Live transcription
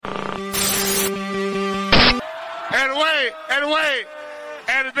And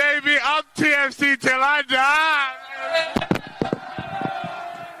baby, I'm TFC till I die.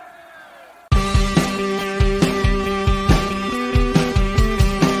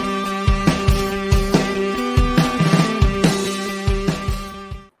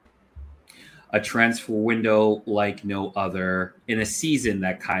 A transfer window like no other in a season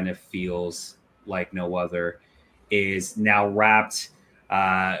that kind of feels like no other is now wrapped.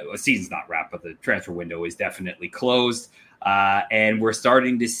 The season's not wrapped, but the transfer window is definitely closed. And we're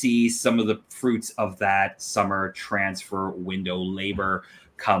starting to see some of the fruits of that summer transfer window labor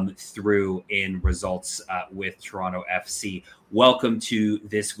come through in results with Toronto FC. Welcome to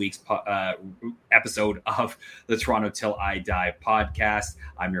this week's episode of the Toronto Till I Die podcast.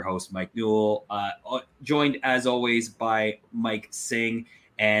 I'm your host, Mike Newell, joined as always by Mike Singh.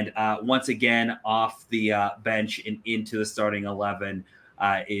 And once again, off the bench and into the starting 11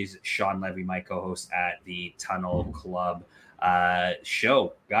 is Sean Levy, my co-host at the Tunnel Club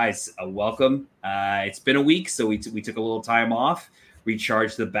show. Guys, welcome. It's been a week, so we took a little time off,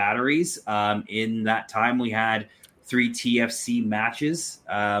 recharged the batteries. In that time, we had 3 TFC matches.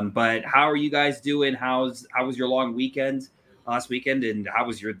 But how are you guys doing? How was your long weekend last weekend, and how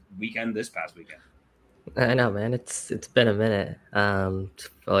was your weekend this past weekend? I know, man. It's been a minute. Well,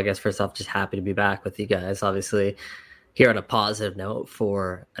 I guess first off, just happy to be back with you guys. Obviously, here on a positive note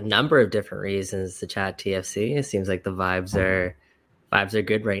for a number of different reasons to chat TFC. It seems like the vibes are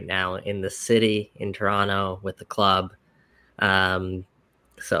good right now in the city, in Toronto, with the club. So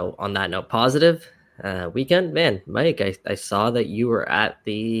on that note, positive weekend, man. Mike, I saw that you were at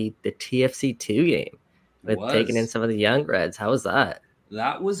the TFC 2 game with taking in some of the young Reds. How was that?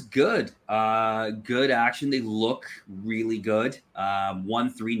 That was good. Good action. They look really good.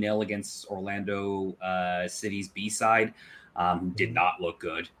 1-3-0 against Orlando City's B-side. Did not look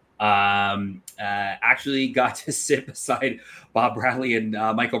good. Actually got to sit beside Bob Bradley and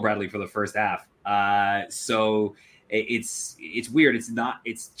Michael Bradley for the first half. So it's weird.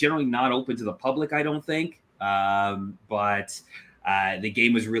 It's generally not open to the public, I don't think. But the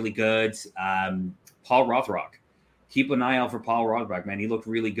game was really good. Paul Rothrock. Keep an eye out for Paul Rothrock, man. He looked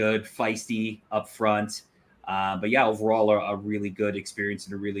really good, feisty up front. But yeah, overall, a really good experience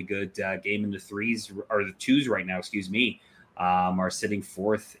and a really good game. In the twos right now, are sitting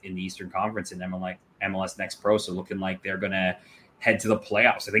fourth in the Eastern Conference in MLS Next Pro. So looking like they're going to head to the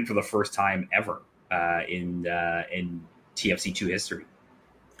playoffs, I think, for the first time ever in TFC2 history.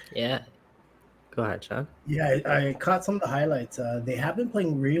 Yeah. Go ahead, Sean. Yeah, I caught some of the highlights. They have been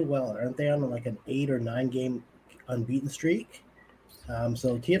playing real well. Aren't they on like an 8 or 9 game unbeaten streak?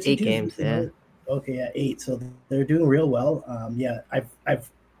 So TFC 8 games, yeah. Okay, yeah, 8. So they're doing real well. Yeah, I've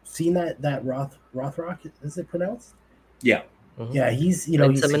seen that Rothrock, is it pronounced? Yeah. Mm-hmm. Yeah, he's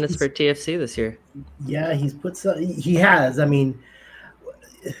some minutes for TFC this year. Yeah, he has. I mean,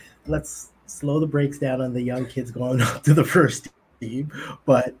 let's slow the brakes down on the young kids going up to the first team,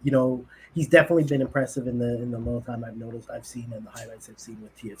 but he's definitely been impressive in the little time I've seen and the highlights I've seen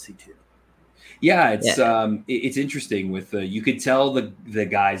with TFC 2. Yeah, it's interesting with you could tell the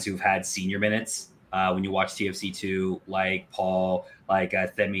guys who've had senior minutes when you watch TFC2, like Paul, like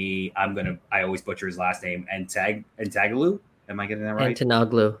Themi. I always butcher his last name. Antaglu. Am I getting that right?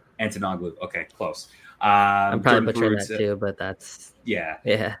 Antonoglu. Okay, close. I'm probably butchering that too, but that's yeah.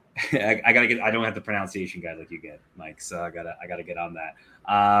 I gotta get. I don't have the pronunciation guide like you get, Mike. So I gotta get on that.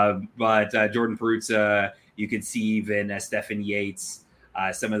 But Jordan Peruzza, you could see even Stephen Yates.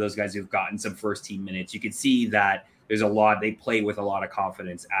 Some of those guys who've gotten some first team minutes, you can see that there's a lot. They play with a lot of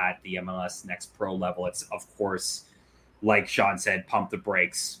confidence at the MLS Next Pro level. It's, of course, like Sean said, pump the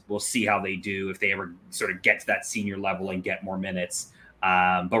brakes. We'll see how they do if they ever sort of get to that senior level and get more minutes.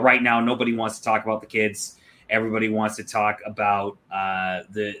 But right now, nobody wants to talk about the kids. Everybody wants to talk about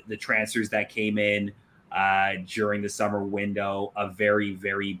the transfers that came in during the summer window, a very,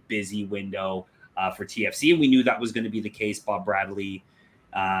 very busy window for TFC. And we knew that was going to be the case. Bob Bradley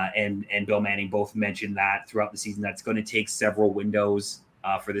and Bill Manning both mentioned that throughout the season. That's going to take several windows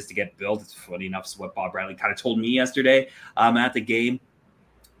for this to get built. It's funny enough, it's what Bob Bradley kind of told me yesterday at the game.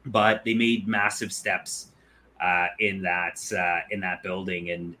 But they made massive steps in that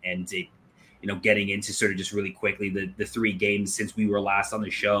building and getting into sort of just really quickly the 3 games since we were last on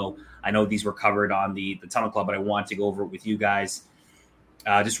the show. I know these were covered on the Tunnel Club, but I want to go over it with you guys.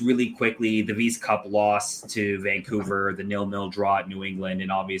 Just really quickly, the Visa Cup loss to Vancouver, the 0-0 draw at New England,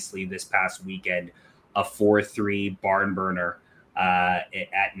 and obviously this past weekend, a 4-3 barn burner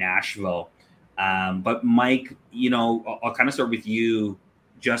at Nashville. But Mike, I'll kind of start with you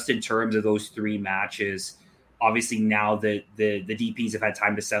just in terms of those 3 matches. Obviously now that the DPs have had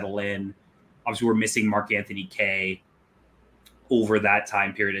time to settle in, obviously we're missing Mark Anthony Kaye over that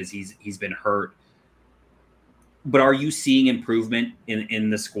time period as he's been hurt. But are you seeing improvement in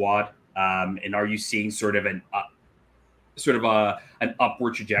the squad? And are you seeing sort of an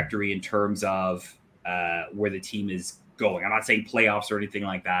upward trajectory in terms of where the team is going? I'm not saying playoffs or anything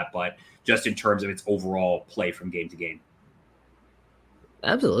like that, but just in terms of its overall play from game to game.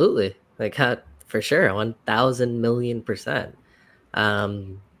 Absolutely. Like, for sure. 1,000,000,000%.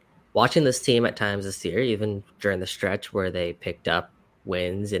 Watching this team at times this year, even during the stretch where they picked up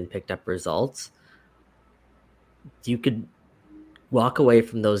wins and picked up results, you could walk away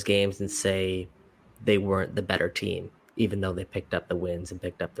from those games and say they weren't the better team, even though they picked up the wins and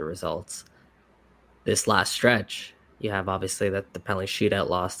picked up the results. This last stretch, you have obviously the penalty shootout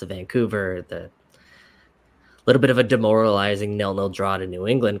loss to Vancouver, the little bit of a demoralizing 0-0 draw to New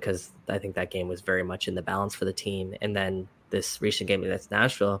England, because I think that game was very much in the balance for the team. And then this recent game against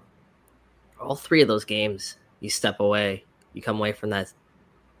Nashville, all three of those games, you step away, you come away from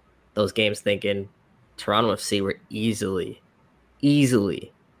those games thinking Toronto FC were easily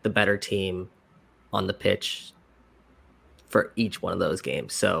the better team on the pitch for each one of those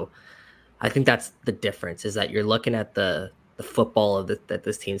games. So I think that's the difference, is that you're looking at the football that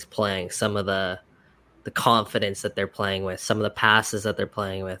this team's playing, some of the confidence that they're playing with, some of the passes that they're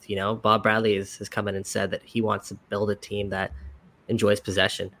playing with. You know, Bob Bradley has come in and said that he wants to build a team that enjoys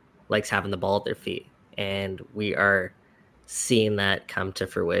possession, likes having the ball at their feet. And we are seeing that come to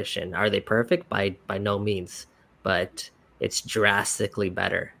fruition. Are they perfect? By no means, but it's drastically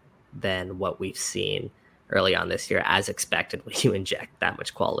better than what we've seen early on this year, as expected when you inject that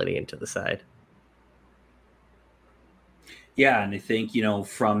much quality into the side. Yeah, and I think,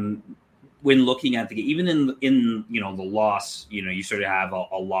 from when looking at the game, even in the loss, you sort of have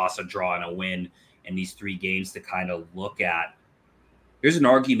a loss, a draw, and a win in these three games to kind of look at. There's an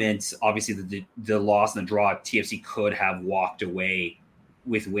argument, obviously, that the loss and the draw, TFC could have walked away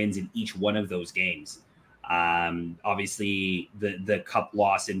with wins in each one of those games. Obviously, the cup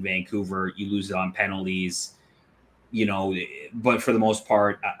loss in Vancouver, you lose it on penalties, but for the most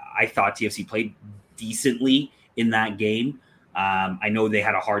part, I thought TFC played decently in that game. I know they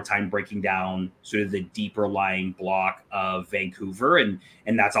had a hard time breaking down sort of the deeper lying block of Vancouver, and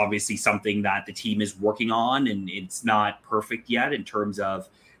that's obviously something that the team is working on, and it's not perfect yet in terms of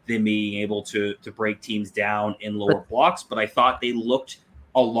them being able to break teams down in lower blocks. But I thought they looked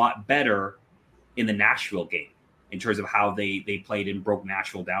a lot better in the Nashville game in terms of how they played and broke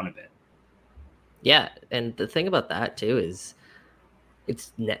Nashville down a bit. Yeah, and the thing about that too is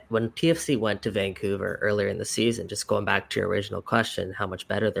when TFC went to Vancouver earlier in the season, just going back to your original question, how much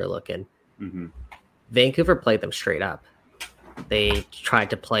better they're looking. Mm-hmm. Vancouver played them straight up. They tried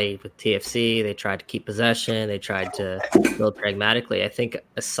to play with TFC. They tried to keep possession. They tried to build pragmatically. I think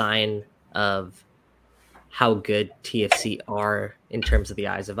a sign of how good TFC are in terms of the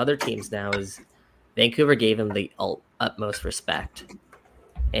eyes of other teams now is Vancouver gave them the utmost respect.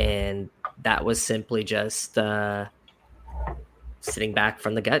 And that was simply just sitting back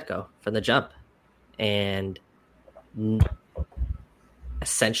from the get-go, from the jump, and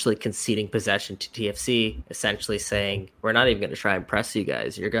essentially conceding possession to TFC, essentially saying, we're not even going to try and press you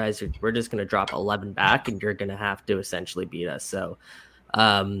guys. We're just going to drop 11 back, and you're going to have to essentially beat us. So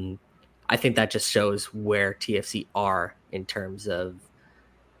I think that just shows where TFC are in terms of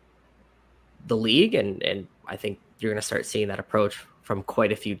the league, and I think you're going to start seeing that approach from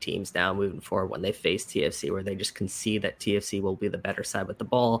quite a few teams now moving forward when they face TFC, where they just concede that TFC will be the better side with the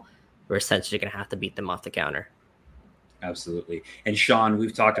ball. We're essentially going to have to beat them off the counter. Absolutely. And Sean,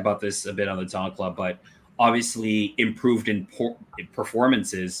 we've talked about this a bit on the Tunnel Club, but obviously improved in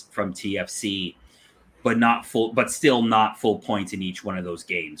performances from TFC, but still not full points in each one of those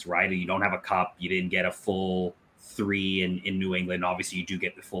games, right? You don't have a cup. You didn't get a full 3 in New England. Obviously you do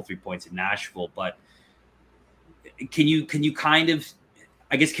get the full 3 points in Nashville, but can you kind of,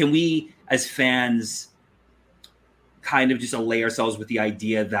 I guess, can we as fans kind of just allay ourselves with the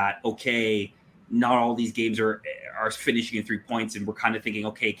idea that, okay, not all these games are finishing in 3 points, and we're kind of thinking,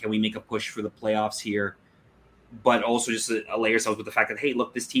 okay, can we make a push for the playoffs here? But also just allay ourselves with the fact that, hey,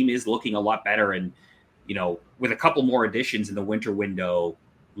 look, this team is looking a lot better, and with a couple more additions in the winter window,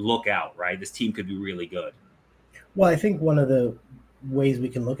 look out, right? This team could be really good. Well, I think one of the ways we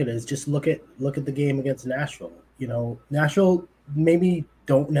can look at it is just look at the game against Nashville. Nashville maybe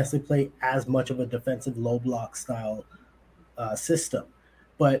don't necessarily play as much of a defensive low block style system,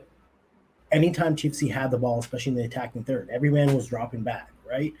 but anytime TFC had the ball, especially in the attacking third, every man was dropping back,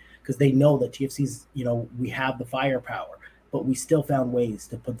 right? Because they know that TFC's, we have the firepower, but we still found ways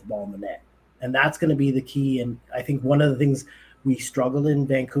to put the ball in the net. And that's going to be the key. And I think one of the things we struggled in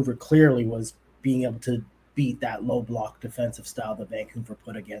Vancouver clearly was being able to beat that low block defensive style that Vancouver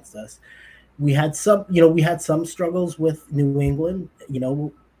put against us. We had some struggles with New England.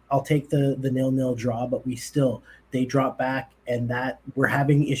 I'll take the 0-0 draw, but they drop back, and that we're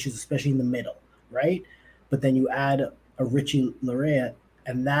having issues, especially in the middle, right? But then you add a Richie Laryea,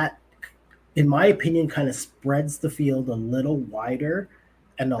 and that, in my opinion, kind of spreads the field a little wider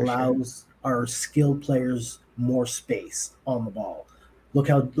and allows our skilled players more space on the ball. I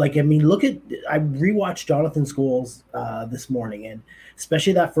rewatched Jonathan's goals this morning, and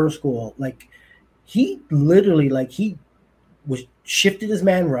especially that first goal, he literally, he was shifted his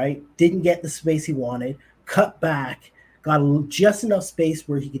man right, didn't get the space he wanted, cut back, got just enough space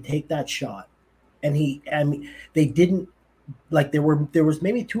where he could take that shot. And they didn't, there was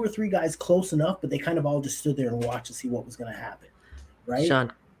maybe 2 or 3 guys close enough, but they kind of all just stood there and watched to see what was going to happen. Right.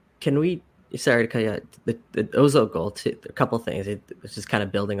 Sean, sorry to cut you out, the Ozo goal, too, a couple of things. It was just kind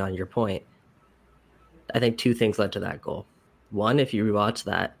of building on your point. I think 2 things led to that goal. One, if you rewatch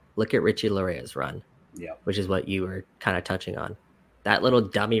that, look at Richie Laryea's run, which is what you were kind of touching on. That little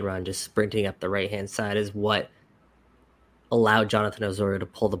dummy run, just sprinting up the right-hand side, is what allowed Jonathan Osorio to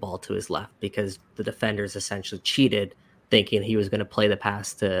pull the ball to his left, because the defenders essentially cheated, thinking he was going to play the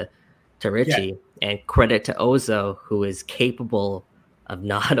pass to Richie. Yeah. And credit to Ozo, who is capable of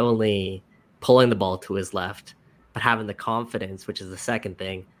not only pulling the ball to his left, but having the confidence, which is the second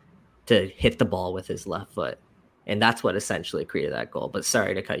thing, to hit the ball with his left foot. And that's what essentially created that goal. But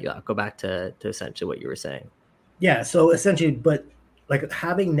sorry to cut you off. Go back to essentially what you were saying. Yeah, so essentially, but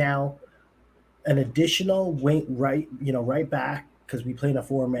having now an additional wing right back, because we play in a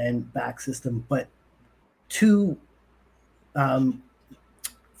 4-man back system, but 2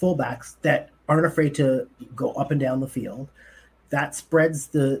 fullbacks that aren't afraid to go up and down the field, that spreads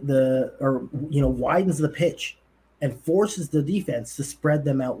widens the pitch and forces the defense to spread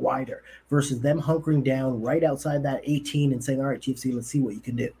them out wider versus them hunkering down right outside that 18 and saying, all right, GFC, let's see what you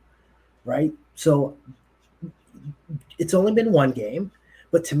can do. Right. So it's only been 1 game,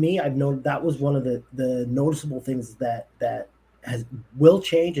 but to me, I've known that was one of the noticeable things that will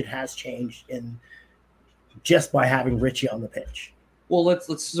change and has changed in just by having Richie on the pitch. Well,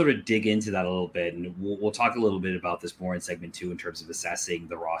 let's sort of dig into that a little bit, and we'll talk a little bit about this more in segment 2 in terms of assessing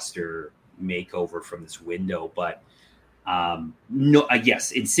the roster makeover from this window. But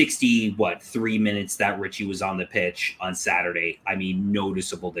yes, in 3 minutes that Richie was on the pitch on Saturday,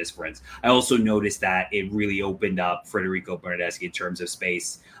 noticeable difference. I also noticed that it really opened up Federico Bernardeschi in terms of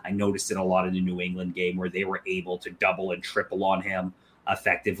space. I noticed in a lot of the New England game where they were able to double and triple on him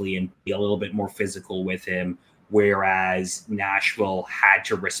effectively and be a little bit more physical with him. Whereas Nashville had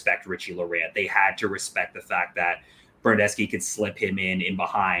to respect Richie Laryea. They had to respect the fact that Bernardeschi could slip him in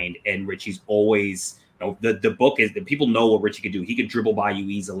behind, and Richie's always, the book is that people know what Richie could do. He could dribble by you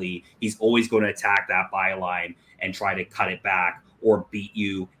easily. He's always going to attack that byline and try to cut it back or beat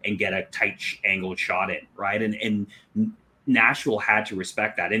you and get a tight angled shot in, right? And Nashville had to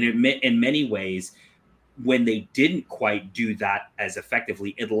respect that. And in many ways, when they didn't quite do that as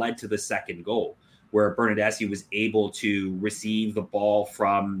effectively, it led to the second goal, where Bernardeschi was able to receive the ball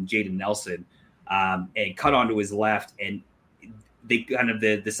from Jaden Nelson and cut onto his left. And they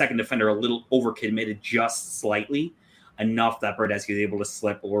the second defender a little overcommitted just slightly, enough that Bernardeschi was able to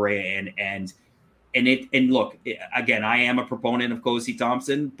slip Laryea in. And look, again, I am a proponent of Kosi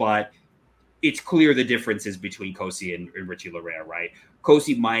Thompson, but it's clear the differences between Kosi and Richie Laryea, right?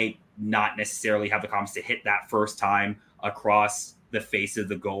 Kosi might not necessarily have the confidence to hit that first time across the face of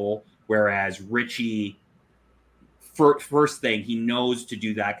the goal, whereas Richie, first thing, he knows to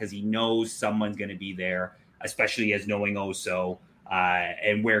do that because he knows someone's going to be there, especially as knowing Oso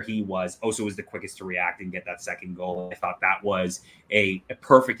and where he was. Oso was the quickest to react and get that second goal. I thought that was a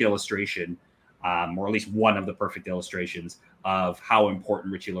perfect illustration, or at least one of the perfect illustrations of how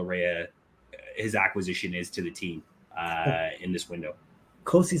important Richie Laryea, his acquisition is to the team in this window.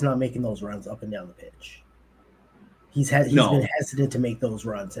 Kosi's not making those runs up and down the pitch. He's been hesitant to make those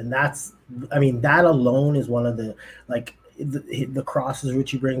runs, and that alone is one of the the crosses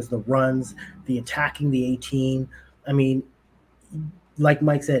Richie brings, the runs, the attacking the 18. Like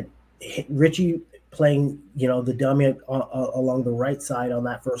Mike said, Richie playing the dummy along the right side on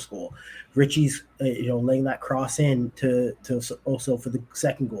that first goal. Richie's laying that cross in to also for the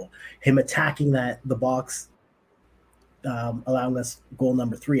second goal. Him attacking the box, allowing us goal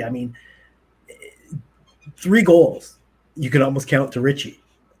number 3. 3 goals you could almost count to Richie,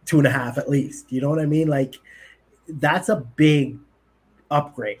 2.5 at least. You know what I mean? That's a big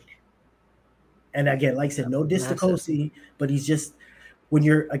upgrade. And again, like I said, no diss to Kosi, but he's just when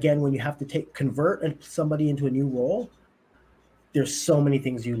you have to convert somebody into a new role, there's so many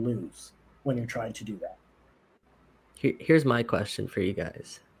things you lose when you're trying to do that. Here's my question for you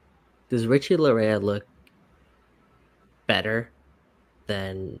guys. Does Richie Laryea look better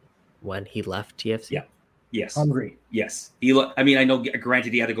than when he left TFC? Yeah. Yes. Hungry. Yes. I mean, I know,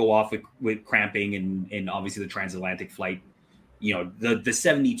 granted, he had to go off with cramping and obviously the transatlantic flight, the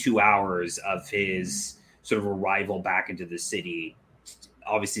 72 hours of his sort of arrival back into the city,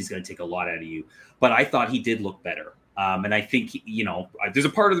 obviously is going to take a lot out of you. But I thought he did look better. And I think, there's a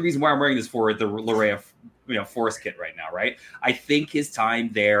part of the reason why I'm wearing this for the Laryea, Forest kit right now, right? I think his time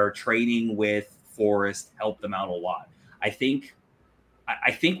there training with Forest helped them out a lot. I think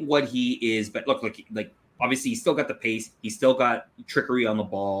what he is, but look, like obviously he's still got the pace. He's still got trickery on the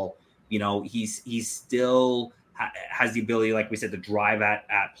ball. He's still has the ability, like we said, to drive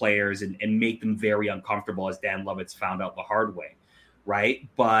at players and make them very uncomfortable, as Dan Lovitz found out the hard way, right?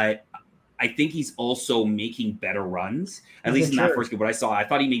 But I think he's also making better runs, at least in that first game. What I saw, I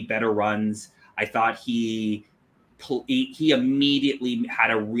thought he made better runs. I thought he immediately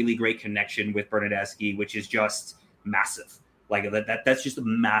had a really great connection with Bernardeschi, which is just massive. Like that's just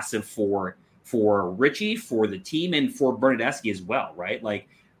massive for Richie, for the team, and for Bernardeschi as well, right? Like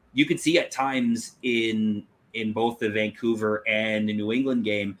you could see at times in both the Vancouver and the New England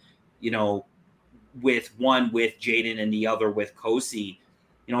game, with one with Jaden and the other with Kosi,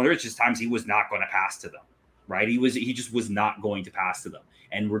 there's just times he was not going to pass to them, right? He just was not going to pass to them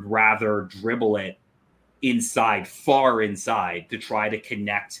and would rather dribble it far inside to try to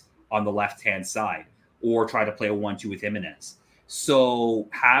connect on the left-hand side or try to play a 1-2 with Jimenez. So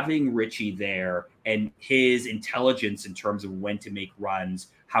having Richie there and his intelligence in terms of when to make runs,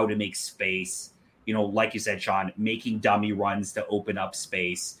 how to make space, like you said, Sean, making dummy runs to open up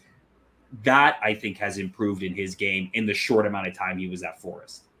space, that I think has improved in his game in the short amount of time he was at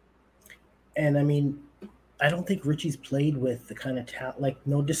Forest. And I mean, I don't think Richie's played with the kind of talent, like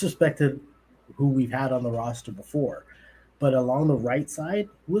no disrespect to who we've had on the roster before, but along the right side,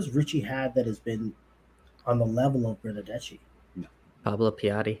 who has Richie had that has been on the level of Bernardeschi? No. Pablo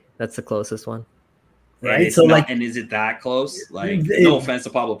Piatti. That's the closest one. Right. So and is it that close? Like, no offense to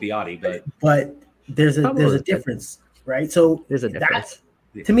Pablo Piatti, but there's a difference, right? So there's a difference.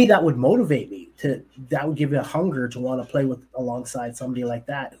 To me, that would motivate me. That would give you a hunger to want to play alongside somebody like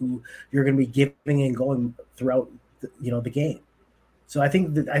that, who you're going to be giving and going throughout, the game. So I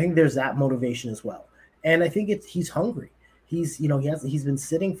think there's that motivation as well, and I think he's hungry. He's been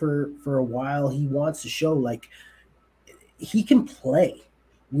sitting for a while. He wants to show like he can play.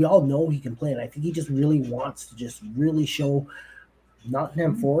 We all know he can play, and I think he just really wants to just really show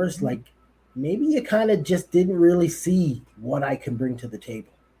Nottingham Forest like, maybe you kind of just didn't really see what I can bring to the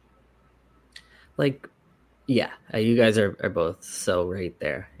table. Like, yeah, you guys are both so right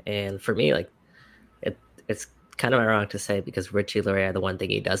there. And for me, like, it's kind of ironic to say because Richie Laryea, the one thing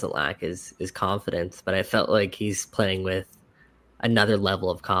he doesn't lack is confidence. But I felt like he's playing with another level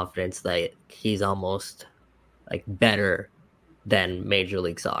of confidence that he's almost like better than Major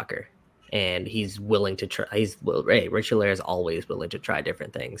League Soccer. And he's willing to try. Richie Laryea is always willing to try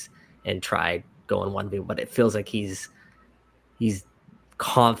different things and try going 1v, but it feels like he's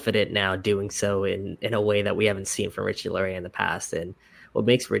confident now doing so in a way that we haven't seen from Richie Laryea in the past. And what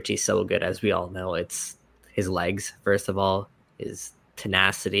makes Richie so good, as we all know, it's his legs, first of all, his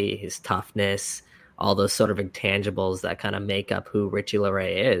tenacity, his toughness, all those sort of intangibles that kind of make up who Richie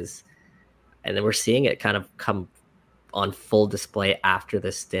Laryea is. And then we're seeing it kind of come on full display after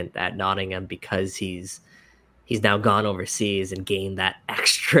the stint at Nottingham because he's now gone overseas and gained that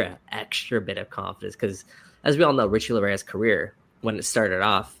extra bit of confidence. Because as we all know, Richie Lariea's career, when it started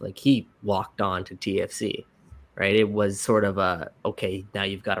off, like he walked on to TFC, right? It was sort of okay, now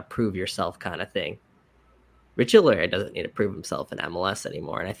you've got to prove yourself kind of thing. Richie Laryea doesn't need to prove himself in MLS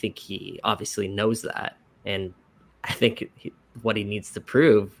anymore. And I think he obviously knows that. And I think what he needs to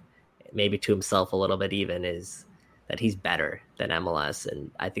prove, maybe to himself a little bit even, is that he's better than MLS.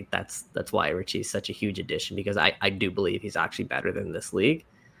 And I think that's why Richie's such a huge addition, because I do believe he's actually better than this league.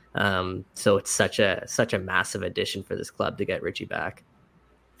 So it's such a massive addition for this club to get Richie back.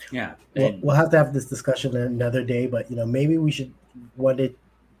 Yeah. We'll have to have this discussion another day, but maybe we should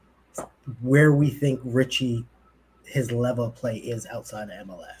where we think Richie, his level of play is outside of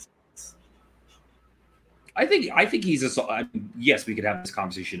MLS. I think he's yes, we could have this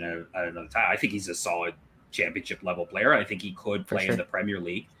conversation at another time. I think he's a solid championship level player. I think he could play in the Premier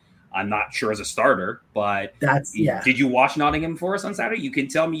League. I'm not sure as a starter, but did you watch Nottingham Forest on Saturday? You can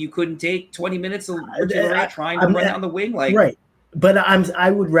tell me you couldn't take 20 minutes of trying to run down the wing, like right. But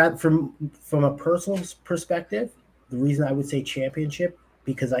I would rather from a personal perspective, the reason I would say championship,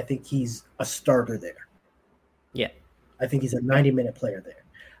 because I think he's a starter there. Yeah, I think he's a 90-minute player there.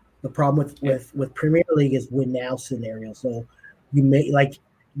 The problem with Premier League is win now scenario. So you may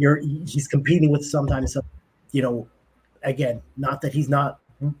he's competing with sometimes some, again, not that he's not.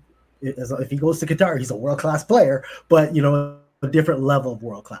 If he goes to Qatar, he's a world-class player, but a different level of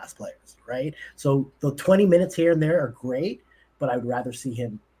world-class players, right? So the 20 minutes here and there are great, but I would rather see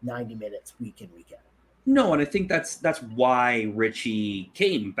him 90 minutes week in, week out. No, and I think that's why Richie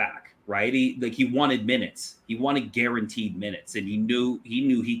came back, right? He wanted minutes. He wanted guaranteed minutes, and he knew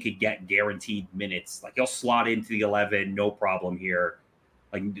he could get guaranteed minutes. Like, he'll slot into the 11, no problem here.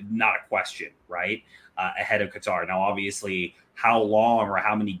 Like, not a question, right? Ahead of Qatar. Now, obviously, how long or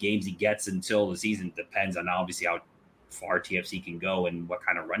how many games he gets until the season depends on obviously how far TFC can go and what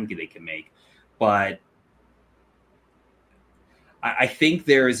kind of run they can make. But I think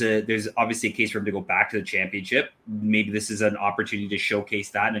there's obviously a case for him to go back to the championship. Maybe this is an opportunity to showcase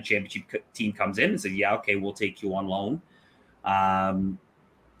that, and a championship team comes in and says, yeah, okay, we'll take you on loan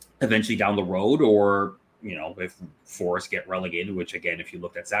eventually down the road. Or, if Forest get relegated, which, again, if you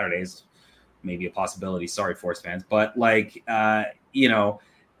looked at Saturdays, maybe a possibility. Sorry, Forest fans. But,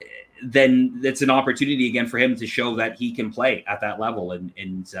 then it's an opportunity again for him to show that he can play at that level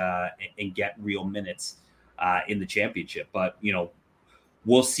and get real minutes in the championship. But,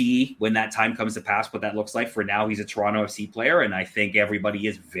 we'll see when that time comes to pass what that looks like. For now, he's a Toronto FC player, and I think everybody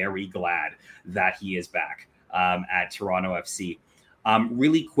is very glad that he is back at Toronto FC.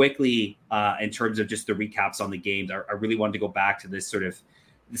 Really quickly, in terms of just the recaps on the games, I really wanted to go back to this sort of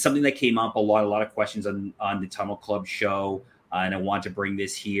something that came up a lot of questions on the Tunnel Club show, and I want to bring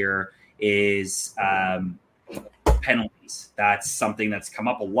this here, is penalties. That's something that's come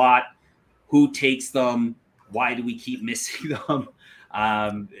up a lot. Who takes them? Why do we keep missing them?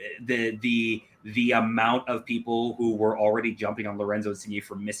 The amount of people who were already jumping on Lorenzo Insigne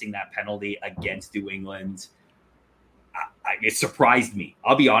for missing that penalty against New England, it surprised me.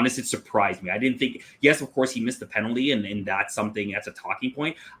 I'll be honest, it surprised me. I didn't think, yes, of course, he missed the penalty, and that's a talking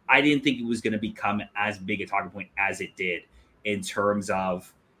point. I didn't think it was going to become as big a talking point as it did in terms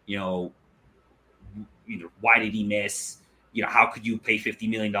of, why did he miss? How could you pay $50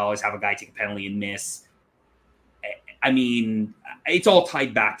 million, have a guy take a penalty and miss? I mean, it's all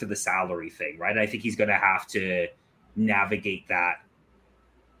tied back to the salary thing, right? I think he's going to have to navigate that,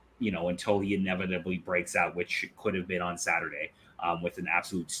 until he inevitably breaks out, which could have been on Saturday with an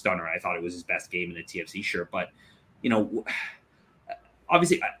absolute stunner. I thought it was his best game in a TFC shirt. But,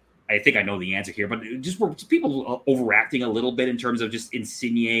 obviously, I think I know the answer here, but just were people overreacting a little bit in terms of just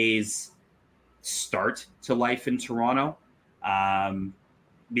Insigne's start to life in Toronto?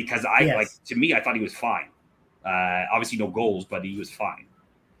 Because to me, I thought he was fine. Obviously no goals, but he was fine.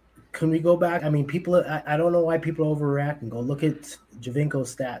 Can we go back? I mean, I don't know why people overreact, and go look at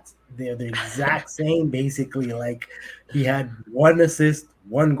Giovinco's stats. They're the exact same, basically. Like, he had 1 assist,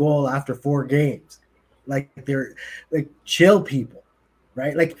 1 goal after 4 games. Like, they're like chill people,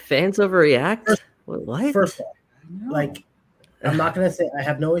 right? Like, fans overreact. What? First of all, like, I'm not going to say I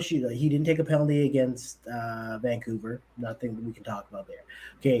have no issue that he didn't take a penalty against Vancouver. Nothing we can talk about there.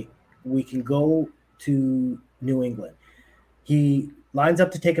 Okay, we can go to New England. He lines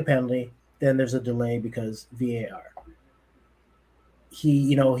up to take a penalty, then there's a delay because VAR.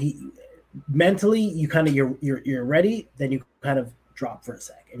 He mentally, you kind of you're ready, then you kind of drop for a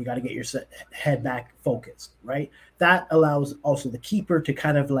sec, and you got to get your head back focused, right? That allows also the keeper to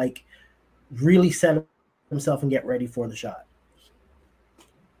kind of like really set himself and get ready for the shot.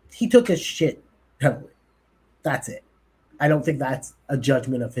 He took a shit penalty. That's it. I don't think that's a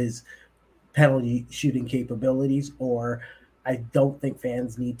judgment of his penalty shooting capabilities, or I don't think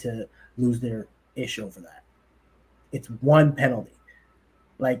fans need to lose their ish over that. It's 1 penalty.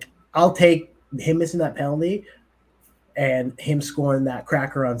 Like, I'll take him missing that penalty and him scoring that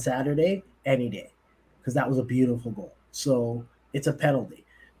cracker on Saturday any day, because that was a beautiful goal. So it's a penalty.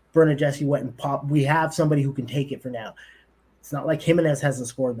 Bernardeschi went and popped. We have somebody who can take it for now. It's not like Jimenez hasn't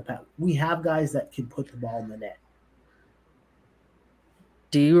scored in the past. We have guys that can put the ball in the net.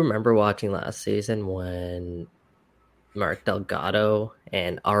 Do you remember watching last season when Mark Delgado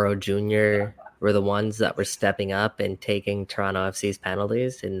and Aro Jr. were the ones that were stepping up and taking Toronto FC's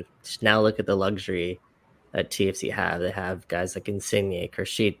penalties? And now look at the luxury that TFC have. They have guys like Insigne,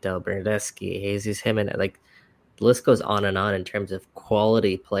 Criscito, Bernardeschi, Jesus Jimenez. Like, the list goes on in terms of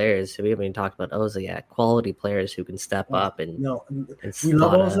quality players. So we haven't even talked about Ozil yet. Quality players who can step up and we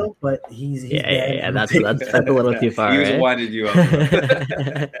love Ozil, but he's that's a little too far. He was winding you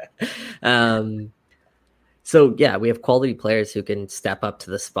up. So yeah, we have quality players who can step up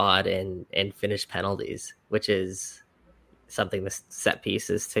to the spot and finish penalties, which is something the set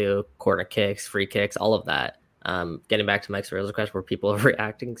pieces too, corner kicks, free kicks, all of that. Getting back to Mike's original question, where people are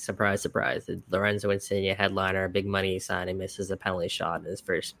reacting, surprise, surprise. Lorenzo Insigne, headliner, big money signing, misses a penalty shot in his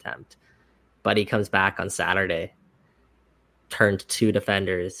first attempt. But he comes back on Saturday, turned 2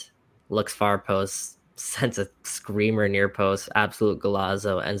 defenders, looks far post, sends a screamer near post, absolute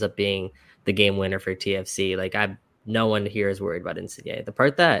golazo, ends up being the game winner for TFC. Like, no one here is worried about Insigne. The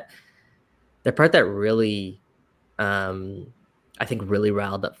part that really, I think, really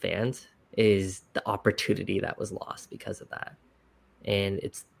riled up fans is the opportunity that was lost because of that. And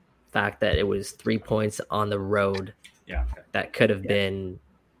it's the fact that it was 3 points on the road that could have been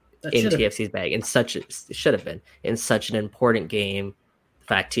in TFC's bag. It should have been in such an important game. The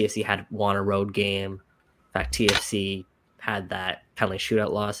fact TFC had won a road game. The fact TFC had that penalty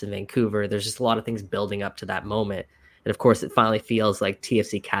shootout loss in Vancouver. There's just a lot of things building up to that moment. And of course, it finally feels like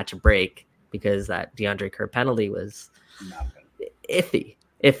TFC catch a break because that DeAndre Kerr penalty was iffy,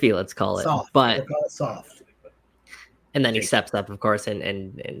 let's call it. Soft. But call it soft. And then he steps up, of course,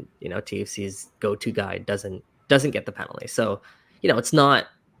 and TFC's go-to guy doesn't get the penalty. So, it's not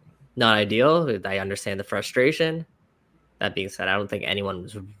ideal. I understand the frustration. That being said, I don't think anyone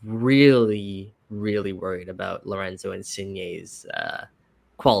was really, really worried about Lorenzo Insigne's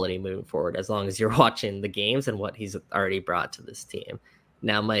quality moving forward, as long as you're watching the games and what he's already brought to this team.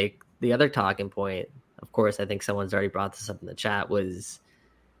 Now, Mike, the other talking point, of course, I think someone's already brought this up in the chat, was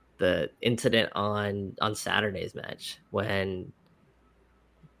the incident on Saturday's match when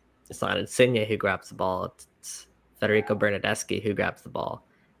it's not Insigne who grabs the ball, it's Federico Bernardeschi who grabs the ball.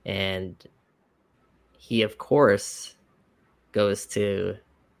 And he, of course, goes to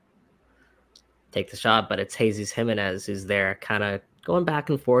take the shot, but it's Jesus Jimenez who's there kind of going back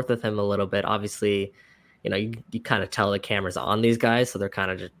and forth with him a little bit. Obviously, you kind of tell the camera's on these guys, so they're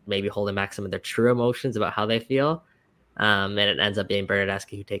kind of just maybe holding back some of their true emotions about how they feel. And it ends up being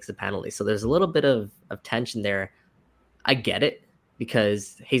Bernardeschi who takes the penalty. So there's a little bit of tension there. I get it,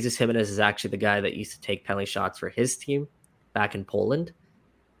 because Jesus Jimenez is actually the guy that used to take penalty shots for his team back in Poland.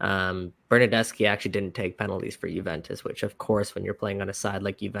 Bernardeschi actually didn't take penalties for Juventus, which, of course, when you're playing on a side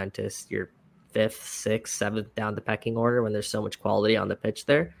like Juventus, you're 5th, 6th, 7th down the pecking order when there's so much quality on the pitch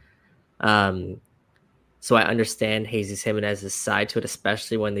there. So I understand Jesus Jimenez's side to it,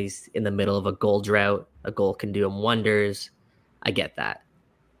 especially when he's in the middle of a goal drought. A goal can do him wonders. I get that.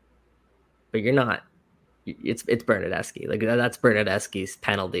 But you're not. It's Bernardeschi. Like, that's Bernardeschi's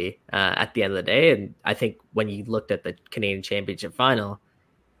penalty at the end of the day. And I think when you looked at the Canadian Championship final,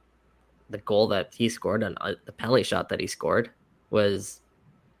 the goal that he scored on the penalty shot that he scored was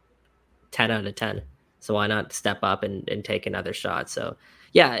 10 out of 10. So why not step up and take another shot? So,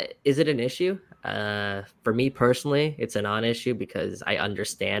 yeah, is it an issue? For me personally, it's a non-issue because I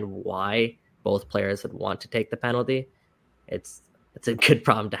understand why both players would want to take the penalty. It's a good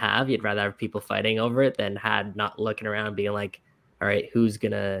problem to have. You'd rather have people fighting over it than not looking around being like, all right, who's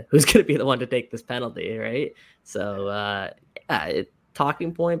gonna be the one to take this penalty, right? So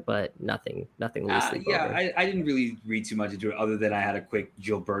talking point, but nothing loosely. I didn't really read too much into it, other than I had a quick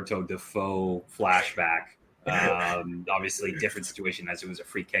Gilberto Defoe flashback. Obviously different situation, as it was a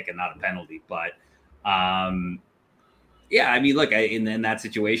free kick and not a penalty, but look, in that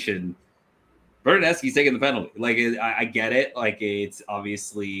situation, Bernardeschi's taking the penalty. Like, I get it. Like, it's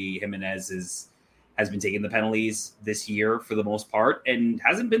obviously Jimenez has been taking the penalties this year for the most part and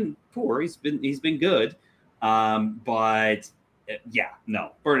hasn't been poor. He's been good. But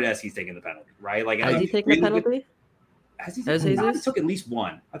Bernardeschi's taking the penalty, right? Like, has he taken the penalty? He took at least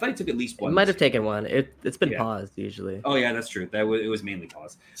one. I thought he took at least one. He might have taken one. It's been paused usually. Oh yeah, that's true. It was mainly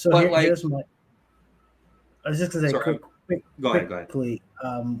paused. So here's my. I was just gonna say go ahead.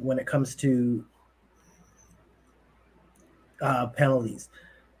 When it comes to penalties,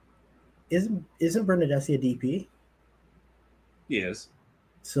 isn't Bernardeschi a DP? He is.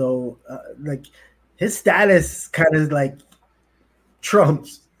 So his status kind of like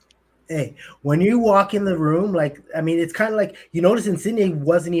trumps. Hey, when you walk in the room, it's kind of like, you notice Insigne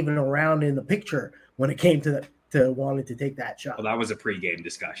wasn't even around in the picture when it came to wanting to take that shot. Well, that was a pregame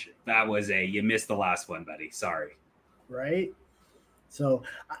discussion. That was you missed the last one, buddy. Sorry. Right? So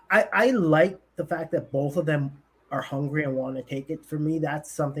I like the fact that both of them are hungry and want to take it. For me,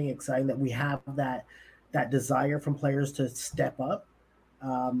 that's something exciting, that we have that desire from players to step up.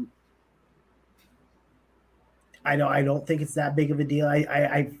 I don't think it's that big of a deal.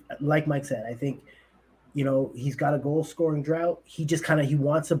 I like Mike said, I think, he's got a goal scoring drought. He just he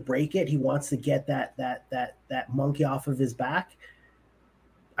wants to break it. He wants to get that monkey off of his back.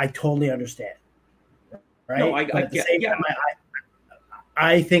 I totally understand. Right. No,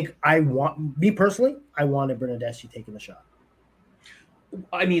 I think me personally, I wanted Bernardeschi taking the shot.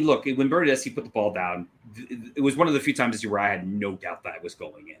 I mean, look, when Bernardeschi put the ball down, it was one of the few times this year where I had no doubt that it was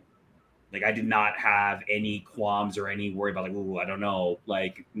going in. Like, I did not have any qualms or any worry about, like, ooh, I don't know.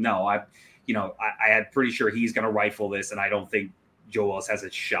 Like, no, I had pretty sure he's going to rifle this, and I don't think Joe Wells has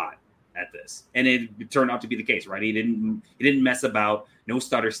a shot at this. And it turned out to be the case, right? He didn't mess about, no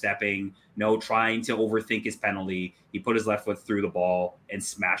stutter stepping, no trying to overthink his penalty. He put his left foot through the ball and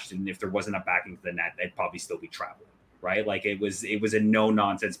smashed it. And if there wasn't a backing to the net, they'd probably still be traveling, right? Like, it was a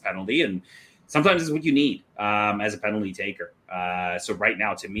no-nonsense penalty, and sometimes it's what you need as a penalty taker. So right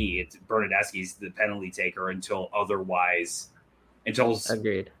now, to me, it's Bernardeschi's the penalty taker until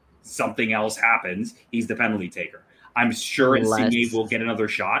Agreed. Something else happens. He's the penalty taker. I'm sure Insigne will get another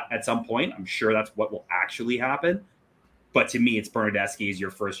shot at some point. I'm sure that's what will actually happen. But to me, it's Bernardeschi is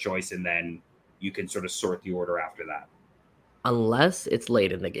your first choice, and then you can sort of sort the order after that. Unless it's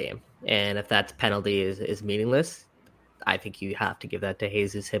late in the game. And if that penalty is meaningless, I think you have to give that to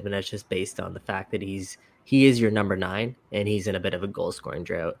Jesus Jimenez just based on the fact that he is your number 9, and he's in a bit of a goal-scoring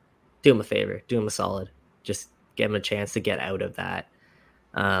drought. Do him a favor. Do him a solid. Just give him a chance to get out of that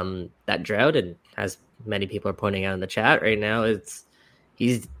drought. And as many people are pointing out in the chat right now,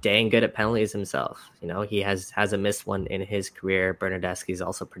 he's dang good at penalties himself. You know, he hasn't missed one in his career. Bernardeschi's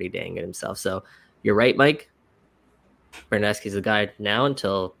also pretty dang good himself. So you're right, Mike. Bernardeschi's the guy now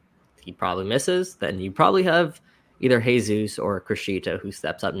until he probably misses. Then you probably have either Jesus or Criscito who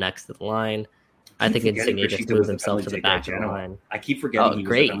steps up next to the line. I think Insigne just moves himself to the back of the line. I keep forgetting he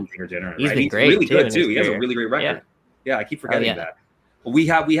was the penalty taker general. He's been great. Really good too. He has a really great record. Yeah, I keep forgetting that. We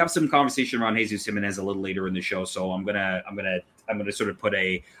have some conversation around Jesus Jimenez a little later in the show, so I'm gonna sort of put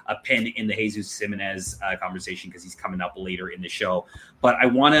a pin in the Jesus Jimenez conversation because he's coming up later in the show. But I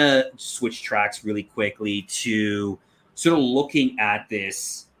want to switch tracks really quickly to sort of looking at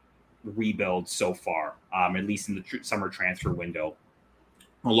this rebuild so far, at least in the summer transfer window.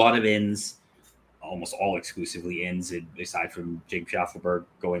 A lot of ins, almost all exclusively ins, aside from Jake Schaffelberg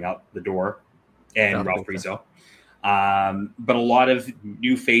going out the door and Ralph Rizzo. But a lot of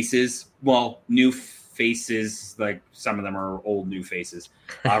new faces, like some of them are old new faces,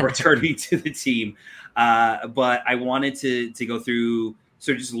 returning to the team. But I wanted to go through,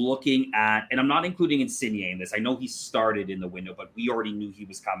 so just looking at, and I'm not including Insigne in this. I know he started in the window, but we already knew he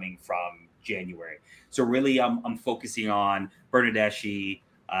was coming from January. So really I'm focusing on Bernardeschi,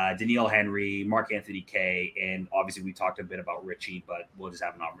 Daniil Henry, Marc-Anthony Kaye, and obviously we talked a bit about Richie, but we'll just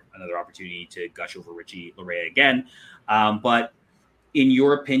have another opportunity to gush over Richie Laryea again. But in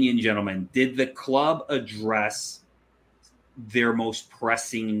your opinion, gentlemen, did the club address their most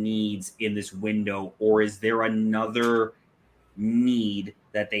pressing needs in this window, or is there another need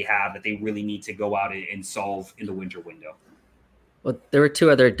that they have that they really need to go out and solve in the winter window? Well, there were 2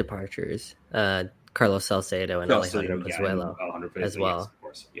 other departures, Carlos Salcedo and Alejandro Pozuelo as well. Yes, of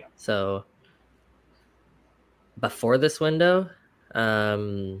course. Yeah. So before this window,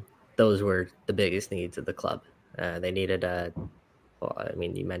 those were the biggest needs of the club. They needed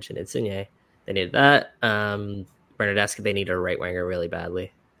you mentioned Insigne. They needed that. Bernardeschi, they needed a right winger really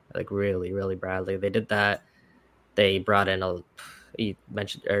badly, like really, really badly. They did that. They brought in you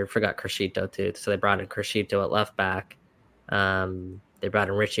mentioned or forgot Criscito too. So they brought in Criscito at left back. They brought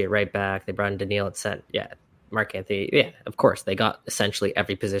in Richie at right back. They brought in Daniil at center. Yeah, Marc-Anthony. Yeah, of course. They got essentially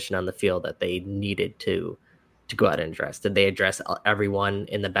every position on the field that they needed to go out and address. Did they address everyone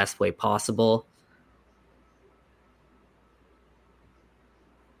in the best way possible?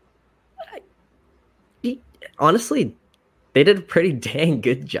 Honestly, they did a pretty dang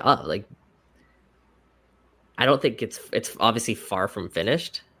good job. Like, I don't think it's obviously far from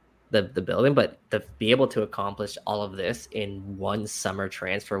finished, the building, but to be able to accomplish all of this in one summer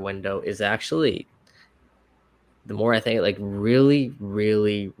transfer window is actually, the more I think, like really,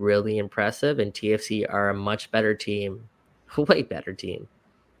 really, really impressive. And TFC are a much better team, way better team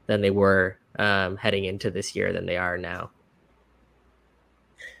than they were heading into this year than they are now.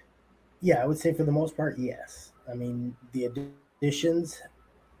 Yeah, I would say for the most part, yes. I mean, the additions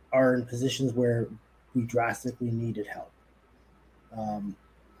are in positions where we drastically needed help.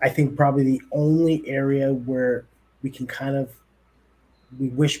 I think probably the only area where we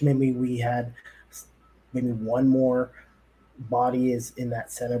wish maybe we had maybe one more body is in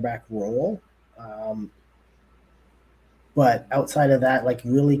that center back role. But outside of that, like,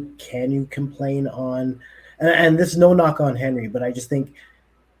 really, can you complain on, and this is no knock on Henry, but I just think,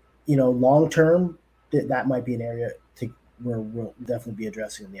 long term, that might be an area where we'll definitely be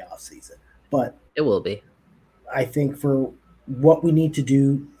addressing in the off season. But it will be. I think for what we need to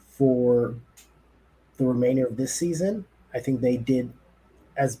do for the remainder of this season, I think they did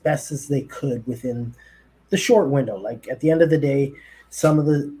as best as they could within the short window. Like, at the end of the day, some of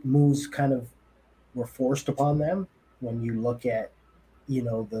the moves kind of were forced upon them when you look at,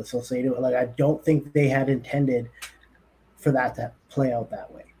 the Salcedo. Like, I don't think they had intended for that to play out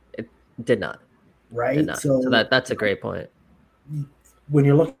that way. It did not. Right? Did not. So that's a great point. When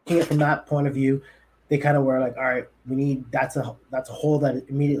you're looking at it from that point of view, they kind of were like, all right, that's a hole that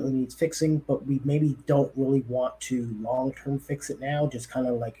immediately needs fixing, but we maybe don't really want to long-term fix it now, just kind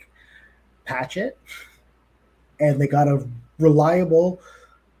of like patch it. And they got a reliable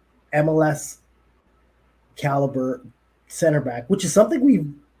MLS caliber center back, which is something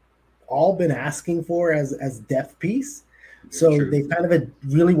we've all been asking for as depth piece. So True. they kind of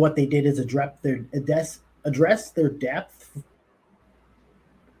really what they did is address their depth,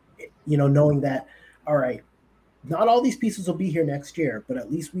 knowing that, all right, not all these pieces will be here next year, but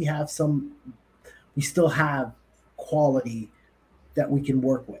at least we still have quality that we can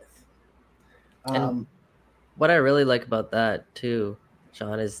work with. What I really like about that too,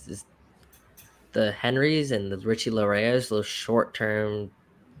 Sean, is the Henrys and the Richie Laryea, those short-term.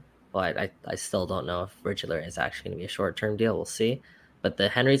 Well, I still don't know if Richie Laryea is actually going to be a short-term deal. We'll see. But the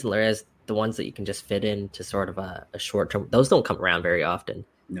Henrys and Laryea, the ones that you can just fit into sort of a short-term, those don't come around very often.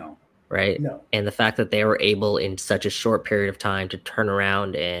 No. Right? No. And the fact that they were able in such a short period of time to turn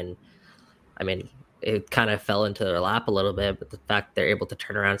around and, I mean, it kind of fell into their lap a little bit, but the fact they're able to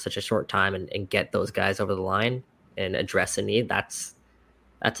turn around in such a short time and get those guys over the line and address a need, that's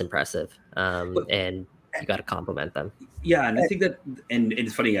impressive. And you got to compliment them. Yeah, and I think that, and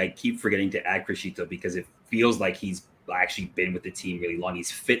it's funny, I keep forgetting to add Criscito because it feels like he's actually been with the team really long. He's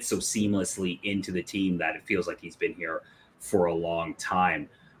fit so seamlessly into the team that it feels like he's been here for a long time.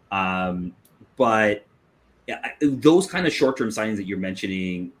 But yeah, those kind of short-term signings that you're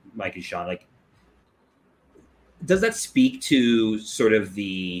mentioning, Mike and Sean, like, does that speak to sort of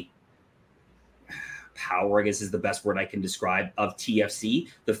the power, I guess is the best word I can describe, of TFC?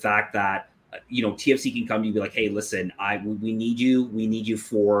 The fact that, TFC can come to you and be like, hey, listen, we need you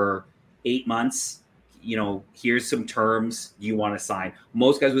for 8 months. Here's some terms. Do you want to sign?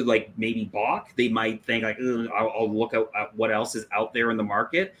 Most guys would like maybe balk. They might think like, I'll look at what else is out there in the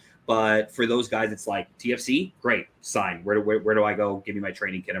market. But for those guys, it's like, TFC, great, sign. Where do I go? Give me my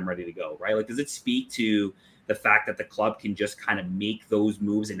training kit. I'm ready to go. Right? Like, does it speak to the fact that the club can just kind of make those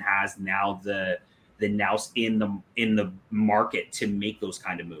moves and has now the nous in the market to make those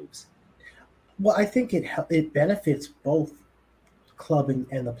kind of moves? Well, I think it benefits both club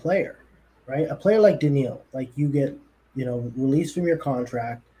and the player, right? A player like Daniil, like you get, released from your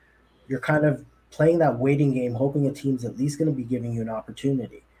contract, you're kind of playing that waiting game, hoping a team's at least going to be giving you an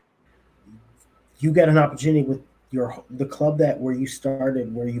opportunity. You get an opportunity with the club where you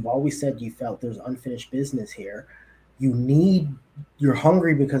started, where you've always said you felt there's unfinished business here. You're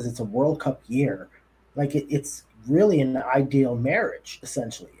hungry because it's a World Cup year. Like it's really an ideal marriage,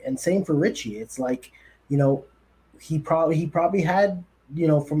 essentially. And same for Richie. It's like, he probably had,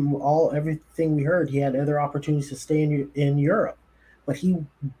 from everything we heard, he had other opportunities to stay in Europe. But he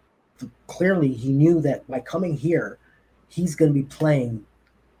knew that by coming here, he's going to be playing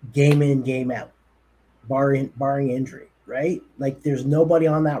game in, game out, barring injury, right? Like there's nobody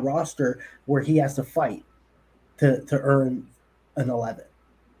on that roster where he has to fight to earn an 11.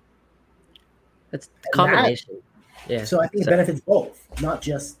 It's a combination. Yeah. So I think it benefits both, not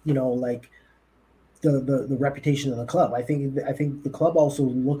just, like the reputation of the club. I think the club also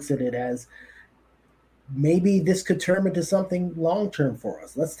looks at it as maybe this could turn into something long-term for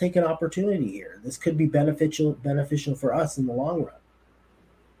us. Let's take an opportunity here. This could be beneficial for us in the long run.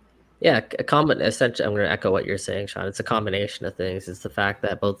 Yeah, essentially, I'm going to echo what you're saying, Sean. It's a combination of things. It's the fact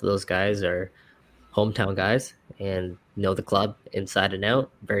that both of those guys are hometown guys and know the club inside and out,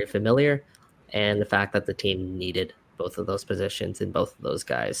 very familiar, and the fact that the team needed both of those positions in both of those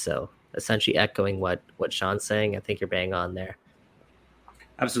guys. So essentially echoing what Sean's saying, I think you're bang on there.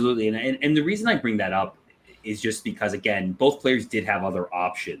 Absolutely. And the reason I bring that up is just because, again, both players did have other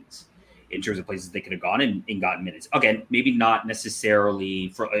options in terms of places they could have gone and gotten minutes. Again, maybe not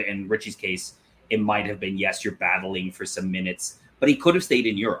necessarily in Richie's case, it might have been, yes, you're battling for some minutes, but he could have stayed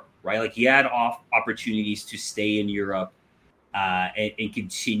in Europe, right? Like he had opportunities to stay in Europe and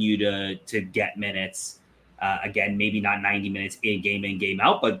continue to get minutes. Again, maybe not 90 minutes in, game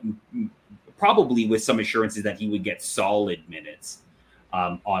out, but probably with some assurances that he would get solid minutes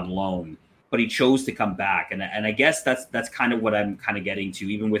on loan. But he chose to come back. And I guess that's kind of what I'm kind of getting to,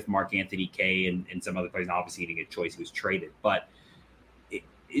 even with Mark-Anthony Kaye and some other players. And obviously, he didn't get a choice. He was traded. But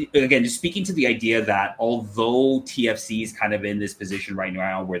again, just speaking to the idea that although TFC is kind of in this position right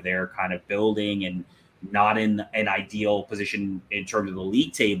now where they're kind of building and not in an ideal position in terms of the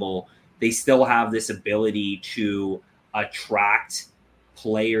league table, they still have this ability to attract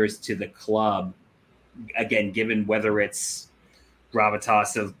players to the club, again, given whether it's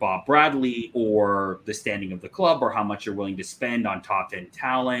gravitas of Bob Bradley or the standing of the club or how much you're willing to spend on top end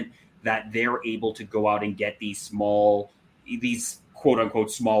talent, that they're able to go out and get these quote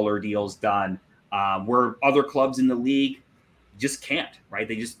unquote smaller deals done, where other clubs in the league just can't, right?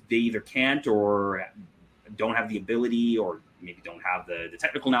 They either can't or don't have the ability or maybe don't have the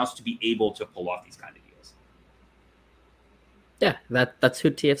technical nous to be able to pull off these kind of deals. Yeah, that's who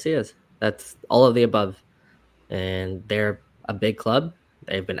TFC is. That's all of the above. And they're a big club.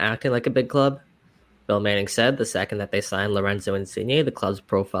 They've been acting like a big club. Bill Manning said the second that they signed Lorenzo Insigne, the club's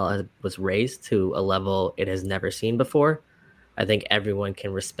profile was raised to a level it has never seen before. I think everyone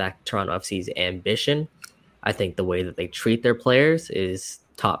can respect Toronto FC's ambition. I think the way that they treat their players is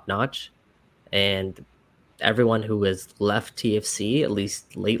top notch. And everyone who has left TFC, at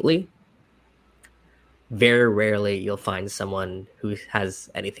least lately, very rarely you'll find someone who has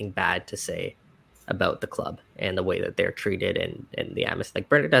anything bad to say about the club and the way that they're treated and the atmosphere. Like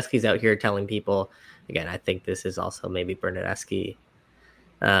Bernardeschi's out here telling people, again, I think this is also maybe Bernardeschi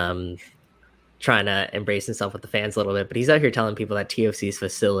trying to embrace himself with the fans a little bit, but he's out here telling people that TFC's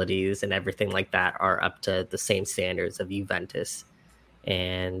facilities and everything like that are up to the same standards of Juventus.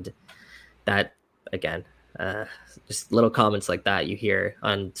 And that, again, just little comments like that you hear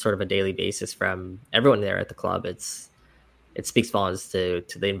on sort of a daily basis from everyone there at the club. It speaks volumes to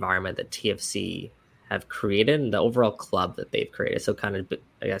the environment that TFC have created and the overall club that they've created. So kind of,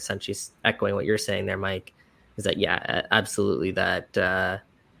 I guess, essentially echoing what you're saying there, Mike, is that, yeah, absolutely that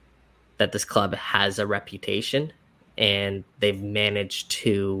this club has a reputation and they've managed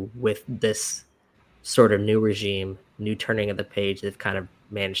to, with this sort of new regime, new turning of the page, they've kind of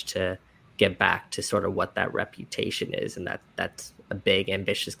managed to get back to sort of what that reputation is. And that's a big,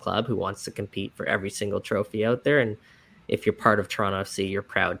 ambitious club who wants to compete for every single trophy out there. And if you're part of Toronto FC, you're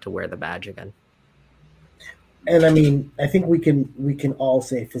proud to wear the badge again. And I mean, I think we can all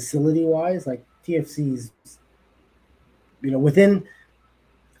say facility-wise, like TFC's, within,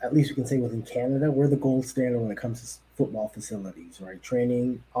 at least we can say within Canada, we're the gold standard when it comes to football facilities, right?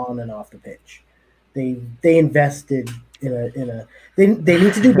 Training on and off the pitch. They invested in a they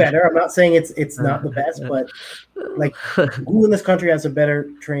need to do better. I'm not saying it's not the best, but like who in this country has a better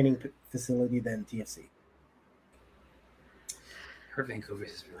training facility than TFC? Vancouver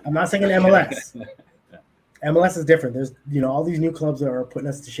is really I'm not saying MLS. MLS is different. There's all these new clubs that are putting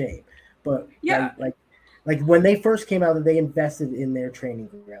us to shame. But yeah, like when they first came out, they invested in their training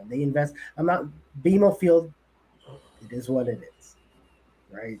ground. BMO Field, it is what it is,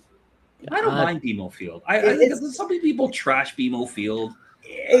 right? I don't mind BMO Field. I think so many people trash BMO Field.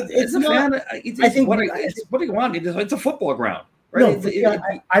 It's what do you want? It's a football ground, right? No,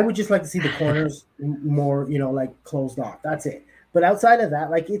 I would just like to see the corners more, like closed off. That's it. But outside of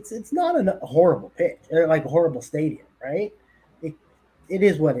that, like it's not a horrible pitch, like a horrible stadium, right? It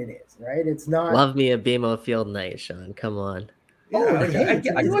is what it is, right? It's not. Love me a BMO Field night, Sean. Come on. I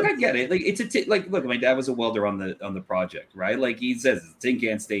get it. Like it's look, my dad was a welder on the project, right? Like he says, it's a tin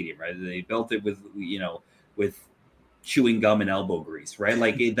can stadium, right? They built it with with chewing gum and elbow grease, right?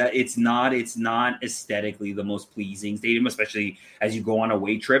 Like it's not aesthetically the most pleasing stadium, especially as you go on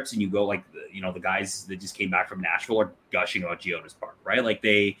away trips and you go like the guys that just came back from Nashville are gushing about Geodis Park, right? Like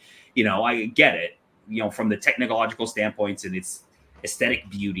they, I get it, from the technological standpoints and its aesthetic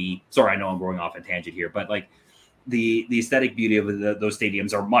beauty. Sorry, I know I'm going off a tangent here, but like the aesthetic beauty of those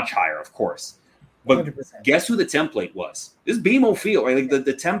stadiums are much higher, of course. But 100%. Guess who the template was? This is BMO Field, right? Like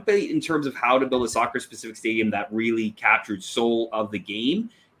the template in terms of how to build a soccer-specific stadium that really captured soul of the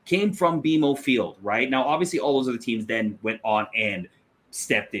game came from BMO Field, right? Now, obviously, all those other teams then went on and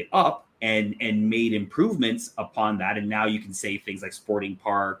stepped it up and made improvements upon that. And now you can say things like Sporting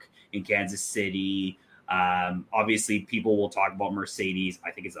Park in Kansas City. Obviously, people will talk about Mercedes. I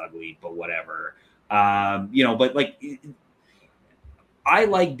think it's ugly, but whatever. But like I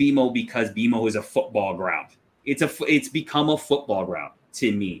like BMO because BMO is a football ground. It's become a football ground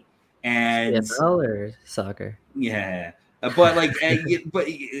to me. And CFL or soccer? Yeah. But like,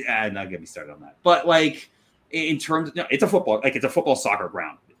 not get me started on that. But like, in terms of, it's a football soccer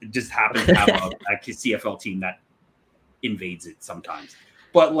ground. It just happens to have a CFL team that invades it sometimes.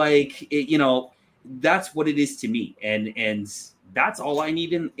 But like, that's what it is to me. And that's all I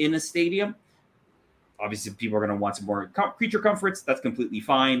need in a stadium. Obviously, people are going to want some more creature comforts. That's completely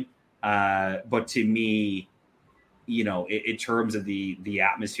fine. But to me, in terms of the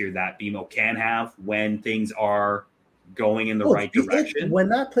atmosphere that BMO can have when things are going in the right direction. When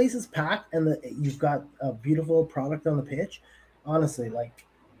that place is packed and you've got a beautiful product on the pitch, honestly, like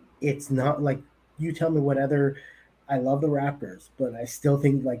it's not like you tell me what other I love the Raptors, but I still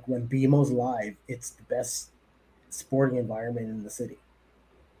think like when BMO's live, it's the best sporting environment in the city.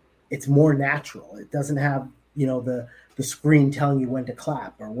 It's more natural. It doesn't have, the screen telling you when to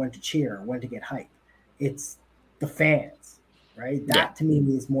clap or when to cheer or when to get hype. It's the fans, right? That to me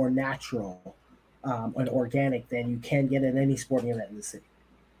is more natural and organic than you can get at any sporting event in the city.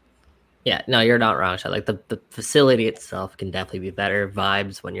 Yeah, no, you're not wrong, Sean. Like the facility itself can definitely be better.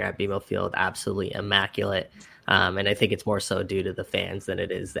 Vibes when you're at BMO Field, absolutely immaculate. And I think it's more so due to the fans than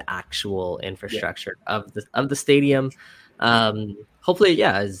it is the actual infrastructure of the stadium. Hopefully,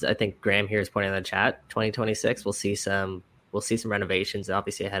 as I think Graham here is pointing in the chat, 2026 we'll see some renovations,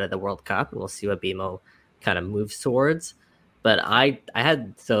 obviously ahead of the World Cup, and we'll see what BMO kind of moves towards. But I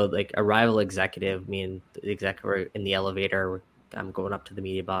had a rival executive, me and the executive were in the elevator. I'm going up to the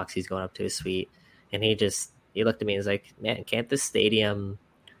media box. He's going up to his suite, and he looked at me and was like, "Man, can't this stadium?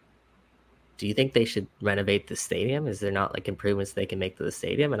 Do you think they should renovate the stadium? Is there not like improvements they can make to the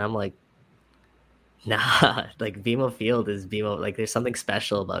stadium?" And I'm like, "Nah, like BMO Field is BMO. Like there's something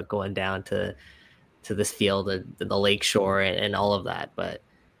special about going down to this field, the lake shore, and all of that." But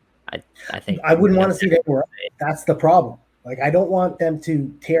I think I wouldn't want to see that anywhere. That's the problem. Like I don't want them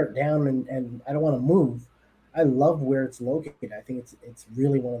to tear it down, and I don't want to move. I love where it's located. I think it's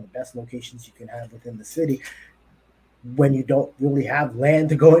really one of the best locations you can have within the city when you don't really have land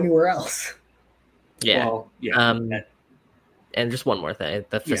to go anywhere else. Yeah. Well, and just one more thing.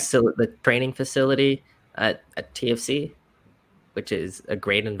 The training facility at TFC, which is a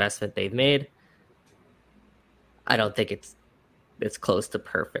great investment they've made. I don't think it's close to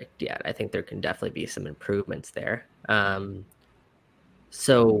perfect yet. I think there can definitely be some improvements there.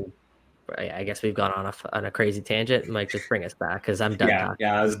 So I guess we've gone on a crazy tangent. Mike, just bring us back because I'm done.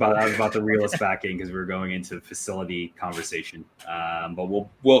 Yeah. I was about to reel us back in because we were going into facility conversation. But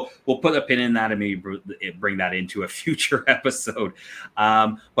we'll put a pin in that and maybe bring that into a future episode.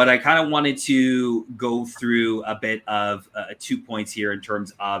 But I kind of wanted to go through a bit of 2 points here in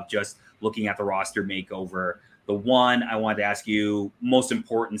terms of just looking at the roster makeover. The one I wanted to ask you, most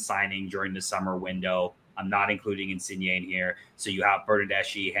important signing during the summer window. I'm not including Insigne in here. So you have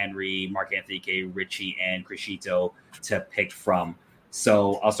Bernardeschi, Henry, Mark-Anthony Kaye, Richie, and Criscito to pick from.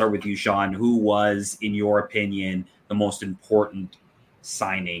 So I'll start with you, Sean. Who was, in your opinion, the most important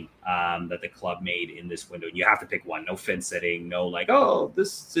signing that the club made in this window? You have to pick one. No fence sitting. No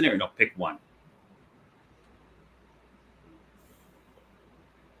this scenario. No, pick one.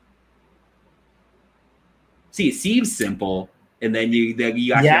 See, it seems simple, and then you actually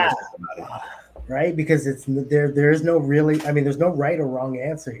have to think about it. Right, because there is no really. I mean, there's no right or wrong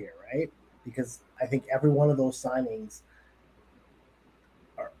answer here, right? Because I think every one of those signings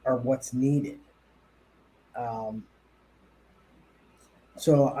are what's needed.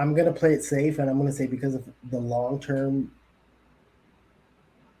 So I'm going to play it safe, and I'm going to say because of the long-term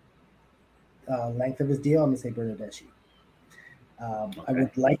length of his deal, I'm going to say Bernardeschi. Okay. I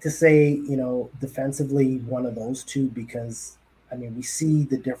would like to say, defensively, one of those two because. I mean, we see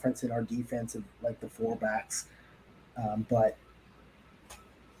the difference in our defense of like the four backs, but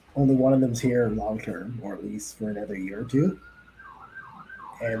only one of them's here long term, or at least for another year or two.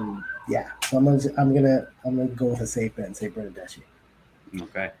 And so I'm gonna go with a safe bet and say Bernardeschi.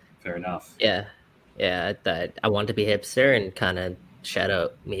 Okay, fair enough. Yeah. I want to be hipster and kind of shout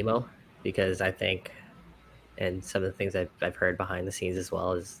out Mimo because I think, and some of the things I've heard behind the scenes as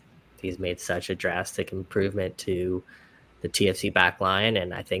well is he's made such a drastic improvement to the TFC back line,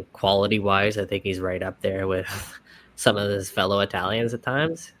 and I think quality-wise, I think he's right up there with some of his fellow Italians at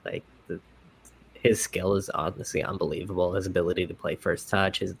times. Like his skill is honestly unbelievable. His ability to play first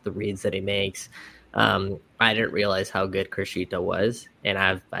touch, the reads that he makes. I didn't realize how good Criscito was, and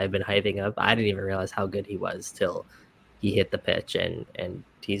I've been hyping up. I didn't even realize how good he was till he hit the pitch, and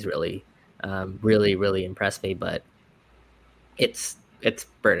he's really, really impressed me. But it's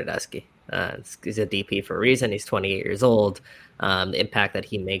Bernardeschi. He's a DP for a reason. He's 28 years old. The impact that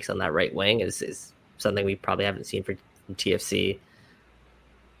he makes on that right wing is something we probably haven't seen from TFC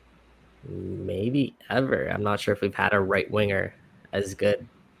maybe ever. I'm not sure if we've had a right winger as good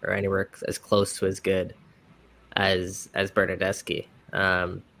or anywhere as close to as good as Bernardeschi.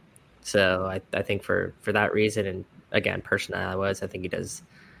 So I think for that reason, and again, personality-wise, I think he does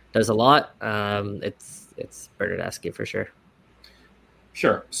a lot. It's Bernardeschi for sure.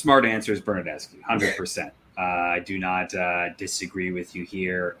 Sure. Smart answer is Bernardeschi, 100%. I do not disagree with you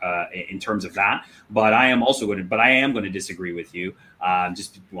here in terms of that, but I am going to disagree with you.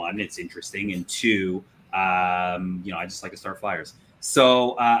 Just one, it's interesting, and two, I just like to start fires.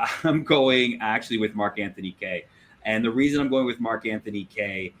 So I'm going actually with Mark-Anthony Kaye, and the reason I'm going with Mark-Anthony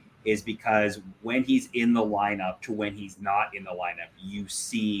Kaye is because when he's in the lineup to when he's not in the lineup, you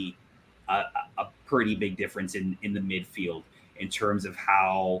see a pretty big difference in the midfield in terms of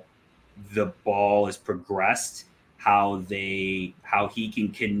how the ball is progressed, how he can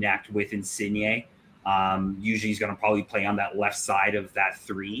connect with Insigne. Usually he's going to probably play on that left side of that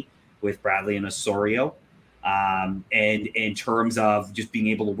three with Bradley and Osorio. And in terms of just being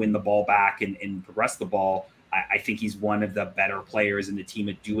able to win the ball back and progress the ball, I think he's one of the better players in the team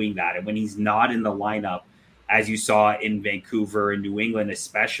at doing that. And when he's not in the lineup, as you saw in Vancouver and New England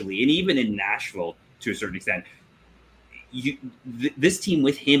especially, and even in Nashville to a certain extent, this team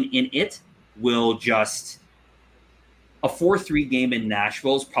with him in it will just – a 4-3 game in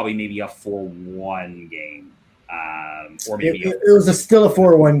Nashville is probably maybe a 4-1 game. Or maybe it was still a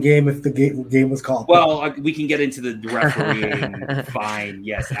 4-1 game if the game was called. Well, we can get into the refereeing. Fine.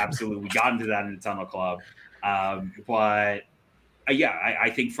 Yes, absolutely. We got into that in the Tunnel Club. But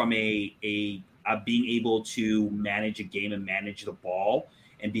I think from a being able to manage a game and manage the ball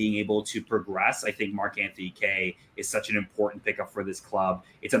and being able to progress, I think Marc-Anthony Kaye is such an important pickup for this club.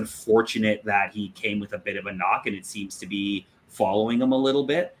 It's unfortunate that he came with a bit of a knock and it seems to be following him a little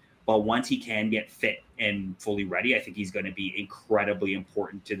bit. But once he can get fit and fully ready, I think he's going to be incredibly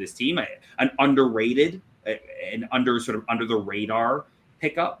important to this team. An underrated and under the radar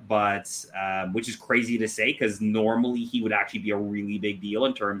pickup, but which is crazy to say because normally he would actually be a really big deal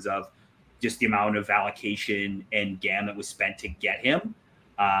in terms of just the amount of allocation and GAM that was spent to get him.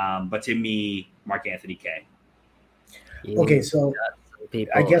 But to me, Marc-Anthony Kaye. Okay, so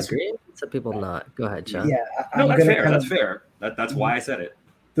people I guess agree, some people not. Go ahead, Sean. Yeah, that's fair. That's fair. That's why I said it.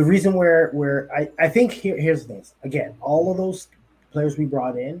 The reason where I think here's the thing. Again, all of those players we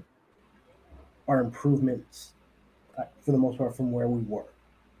brought in are improvements for the most part from where we were.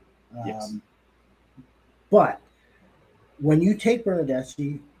 Yes. But when you take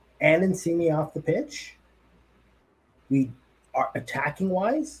Bernardeschi and Insigne off the pitch, we are attacking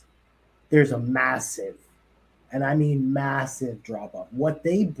wise, there's a massive, and I mean massive drop off. What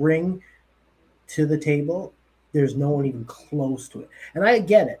they bring to the table, there's no one even close to it. And I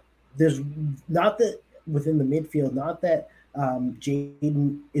get it. There's not that within the midfield, not that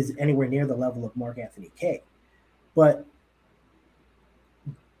Jayden is anywhere near the level of Marc-Anthony Kaye, but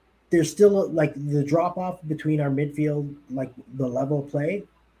there's still like the drop off between our midfield, like the level of play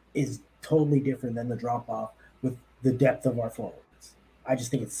is totally different than the drop off with the depth of our forwards. I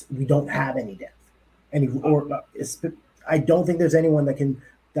just think we don't have any depth, I don't think there's anyone that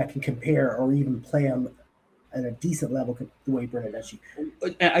can compare or even play on at a decent level the way Bernardeschi.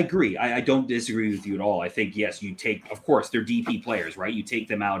 I agree. I don't disagree with you at all. I think, yes, you take, of course, they're DP players, right? You take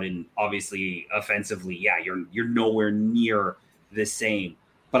them out and obviously offensively, yeah, you're nowhere near the same.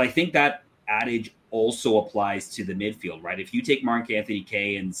 But I think that adage also applies to the midfield, right? If you take Marc-Anthony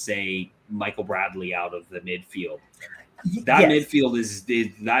Kaye and say Michael Bradley out of the midfield, that midfield is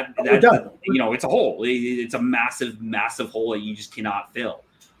that it's a hole. It's a massive hole that you just cannot fill.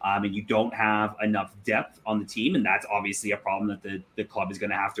 And you don't have enough depth on the team. And that's obviously a problem that the club is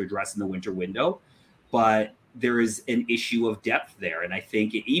going to have to address in the winter window. But there is an issue of depth there. And I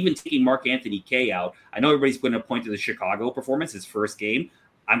think even taking Marc-Anthony Kaye out, I know everybody's going to point to the Chicago performance, his first game.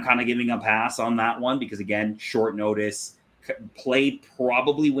 I'm kind of giving a pass on that one because, again, short notice, played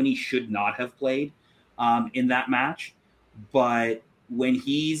probably when he should not have played in that match. But when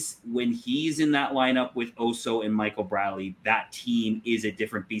he's in that lineup with Oso and Michael Bradley, that team is a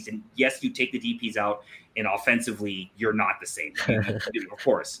different beast. And yes, you take the DPs out, and offensively, you're not the same, of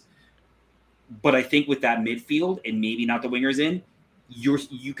course. But I think with that midfield and maybe not the wingers in,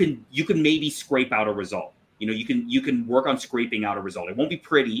 you can maybe scrape out a result. You can work on scraping out a result. It won't be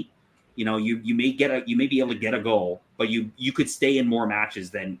pretty. You may be able to get a goal, but you could stay in more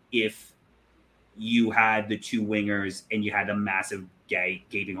matches than if you had the two wingers and you had a massive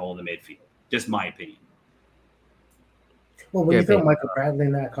gaping hole in the midfield. Just my opinion. Well, when you throw Michael Bradley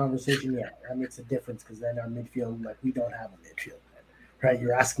in that conversation, yeah, that makes a difference because then our midfield, like, we don't have a midfield, right?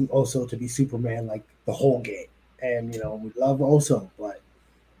 You're asking Oso to be Superman like the whole game, and we love Oso, but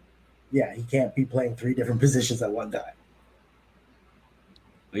yeah, he can't be playing three different positions at one time.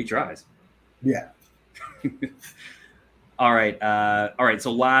 He tries. Yeah. All right.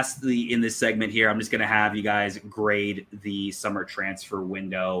 So lastly, in this segment here, I'm just going to have you guys grade the summer transfer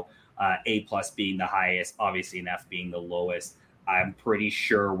window. A+ being the highest, obviously an F being the lowest. I'm pretty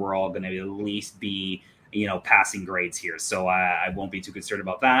sure we're all going to at least be, passing grades here. So I won't be too concerned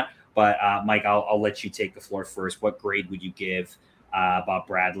about that. But Mike, I'll let you take the floor first. What grade would you give Bob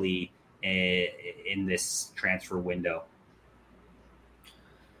Bradley in this transfer window?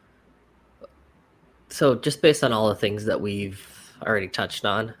 So just based on all the things that we've already touched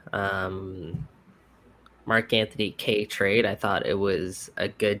on. Mark Anthony K trade, I thought it was a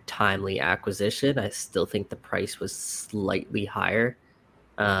good timely acquisition. I still think the price was slightly higher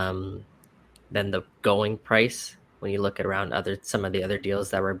than the going price when you look at around some of the other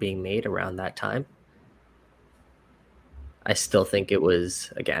deals that were being made around that time. I still think it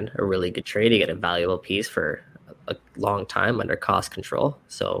was, again, a really good trade to get a valuable piece for a long time under cost control.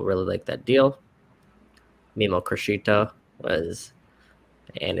 So really like that deal. Mimo Criscito was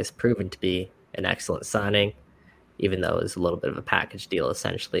and is proven to be an excellent signing, even though it was a little bit of a package deal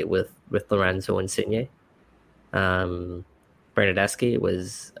essentially with Lorenzo Insigne. Bernardeschi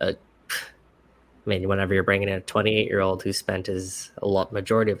was whenever you're bringing in a 28-year-old who spent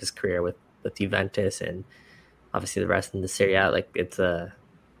majority of his career with Juventus and obviously the rest in the Serie A, like that's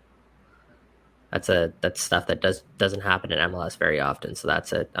stuff that doesn't happen in MLS very often. So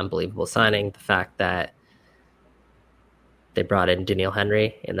that's an unbelievable signing. The fact that they brought in Daniel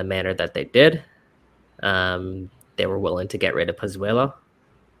Henry in the manner that they did, they were willing to get rid of Pozuelo.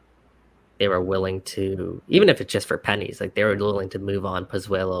 They were willing to, even if it's just for pennies, like they were willing to move on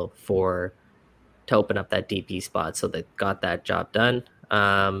Pozuelo to open up that DP spot. So they got that job done.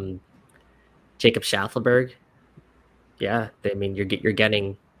 Jacob Schaffelberg. Yeah, you're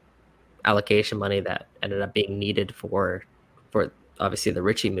getting allocation money that ended up being needed for obviously the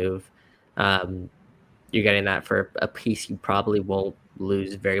Richie move. You're getting that for a piece you probably won't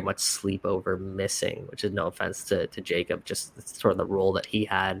lose very much sleep over missing, which is no offense to Jacob, just sort of the role that he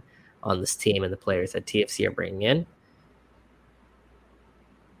had on this team and the players that TFC are bringing in.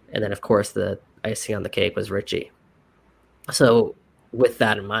 And then, of course, the icing on the cake was Richie. So with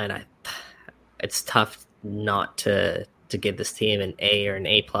that in mind, it's tough not to give this team an A or an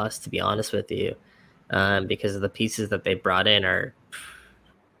A+, to be honest with you, because of the pieces that they brought in are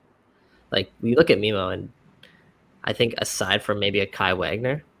like, we look at Mimo, and I think aside from maybe a Kai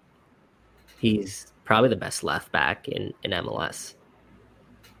Wagner, he's probably the best left back in MLS.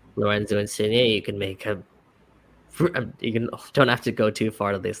 Lorenzo Insigne, you can don't have to go too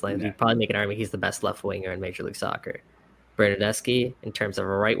far to this line. You probably make an argument he's the best left winger in Major League Soccer. Bernardeschi, in terms of a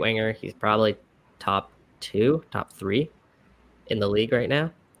right winger, he's probably top 2, top 3 in the league right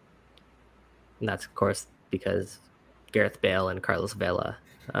now. And that's, of course, because Gareth Bale and Carlos Vela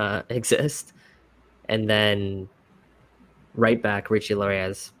exist. And then right back, Richie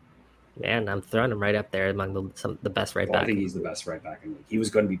Larias. Man, I'm throwing him right up there among the best right back. I think he's the best right back in the league. He was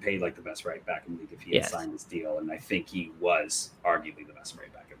going to be paid like the best right back in the league if he had signed this deal, and I think he was arguably the best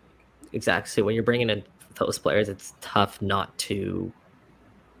right back in the league. Exactly. So when you're bringing in those players, it's tough not to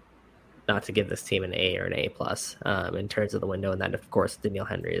give this team an A or an A+ in terms of the window. And then, of course, Daniel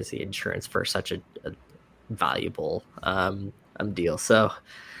Henry is the insurance for such a valuable deal. So,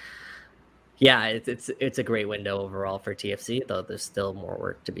 yeah, it's a great window overall for TFC, though there's still more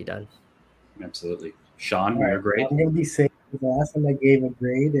work to be done. Absolutely. Sean, you're great. I'm going to be saying the last time I gave a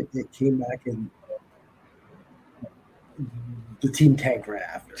grade, it came back and the team tanked right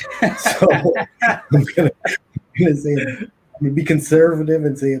after. So I'm going to say, be conservative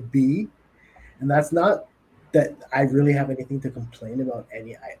and say a B. And that's not that I really have anything to complain about.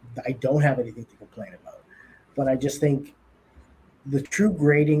 I don't have anything to complain about. But I just think the true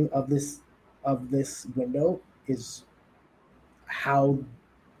grading of this window is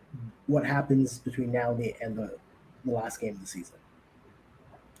what happens between now and the last game of the season.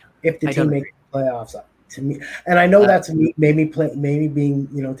 If the team makes the playoffs up, to me, and I know that's maybe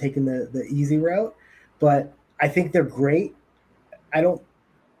being taking the easy route, but I think they're great.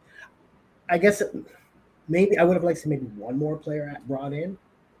 I guess maybe I would have liked to see maybe one more player brought in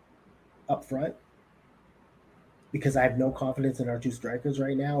up front, because I have no confidence in our 2 strikers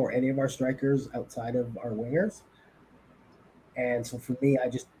right now, or any of our strikers outside of our wingers. And so for me, I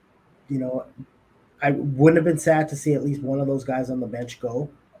just, I wouldn't have been sad to see at least one of those guys on the bench go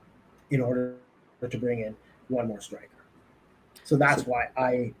in order to bring in one more striker. So that's why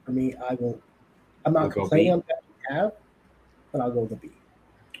I'm not complaining on that we have, but I'll go with a B.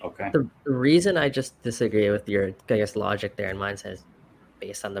 Okay. The reason I just disagree with your, I guess, logic there and mine says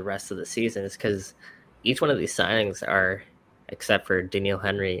based on the rest of the season is because each one of these signings are, except for Daniel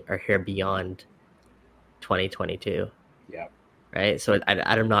Henry, are here beyond 2022. Yeah. Right? So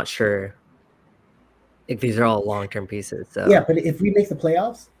I'm not sure if these are all long-term pieces. So. Yeah, but if we make the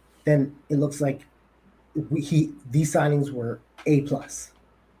playoffs, then it looks like these signings were A+.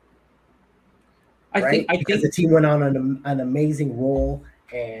 I think the team went on an amazing roll,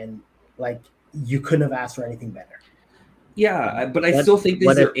 and like you couldn't have asked for anything better. Yeah, but I still think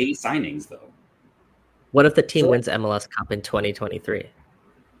these are A signings, though. What if the team wins MLS Cup in 2023?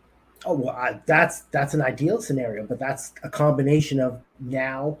 Oh well, that's an ideal scenario, but that's a combination of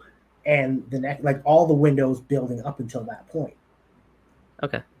now and the next, like all the windows building up until that point.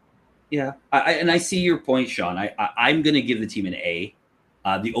 Okay. Yeah, and I see your point, Sean. I'm going to give the team an A.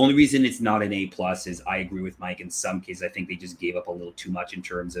 The only reason it's not an A plus is I agree with Mike. In some cases, I think they just gave up a little too much in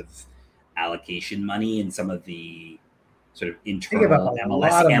terms of allocation money and some of the sort of internal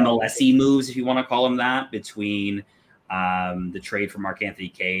MLSE moves, if you want to call them that, between the trade for Mark Anthony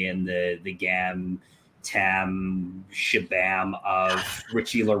Kaye and the Gam Tam Shabam of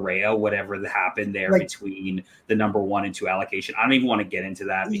Richie Larea, whatever happened there between the number 1 and 2 allocation. I don't even want to get into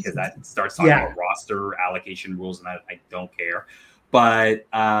that because that starts talking about roster allocation rules, and I don't care. But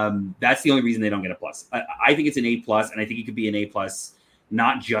that's the only reason they don't get a plus. I think it's an A plus, and I think it could be an A plus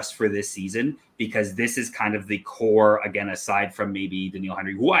not just for this season, because this is kind of the core, again, aside from maybe Daniil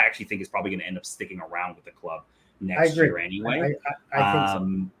Henry, who I actually think is probably going to end up sticking around with the club next year anyway. I think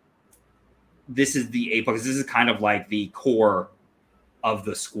so. This is the A plus. This is kind of like the core of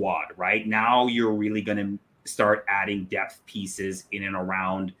the squad, right? Now you're really going to start adding depth pieces in and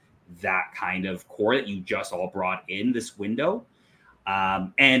around that kind of core that you just all brought in this window.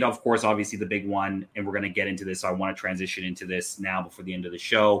 And of course, obviously the big one, and we're going to get into this, so I want to transition into this now before the end of the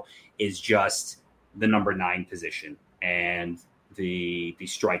show, is just the number 9 position and the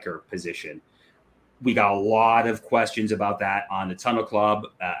striker position. We got a lot of questions about that on the Tunnel Club.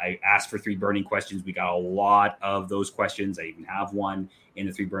 I asked for 3 burning questions. We got a lot of those questions. I even have one in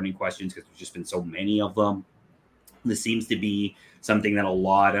the 3 burning questions because there's just been so many of them. This seems to be something that a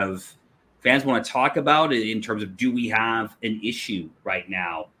lot of fans want to talk about in terms of, do we have an issue right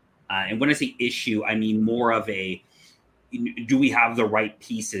now? And when I say issue, I mean more of a, do we have the right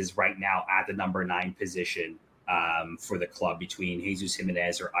pieces right now at the number 9 position for the club between Jesus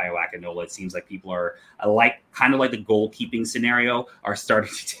Jimenez or Ayo Akinola? It seems like people are kind of like the goalkeeping scenario, are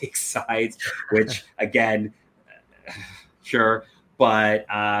starting to take sides, which again, sure. But,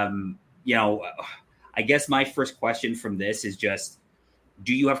 I guess my first question from this is just,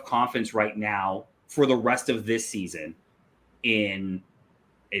 do you have confidence right now for the rest of this season in,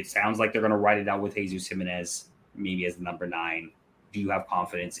 it sounds like they're going to write it out with Jesus Jimenez maybe as the number 9. Do you have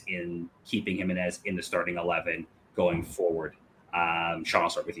confidence in keeping Jimenez in the starting 11 going forward? Sean, I'll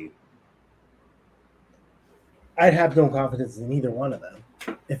start with you. I'd have no confidence in either one of them,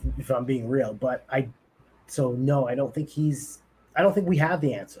 if I'm being real. But I don't think we have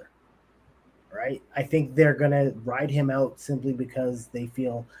the answer. Right? I think they're going to ride him out simply because they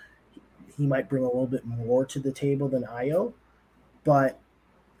feel he might bring a little bit more to the table than Ayo. But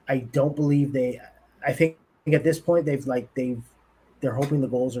I don't believe I think at this point they're hoping the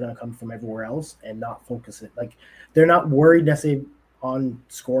goals are going to come from everywhere else and not focus it. Like, they're not worried necessarily on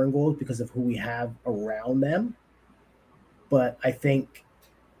scoring goals because of who we have around them. But I think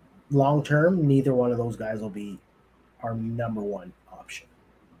long term, neither one of those guys will be our number 1 option.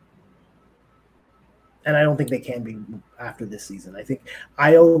 And I don't think they can be after this season. I think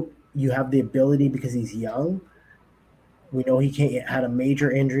Ayo, you have the ability because he's young. We know he had a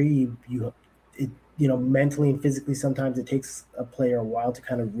major injury. Mentally and physically, sometimes it takes a player a while to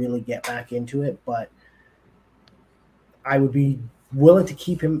kind of really get back into it. But I would be willing to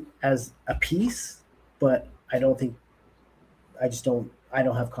keep him as a piece, but I don't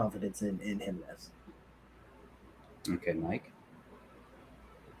have confidence in him as. Okay, Mike.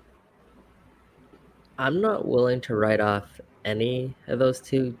 I'm not willing to write off any of those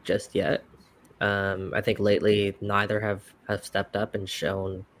 2 just yet. I think lately neither have stepped up and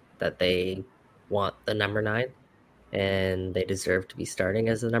shown that they want the number 9 and they deserve to be starting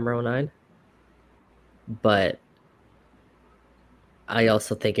as the number 9. But I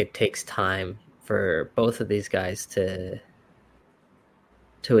also think it takes time for both of these guys to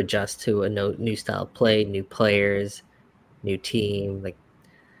adjust to a new style of play, new players, new team. Like,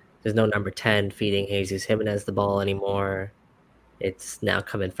 there's no number 10 feeding Jesus Jimenez the ball anymore. It's now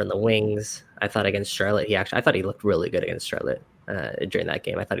coming from the wings. I thought against Charlotte, I thought he looked really good against Charlotte during that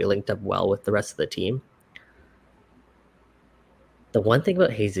game. I thought he linked up well with the rest of the team. The one thing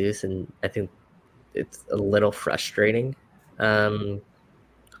about Jesus, and I think it's a little frustrating, when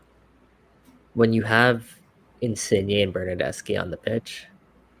you have Insigne and Bernardeschi on the pitch,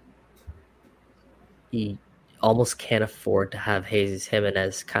 he almost can't afford to have Jesus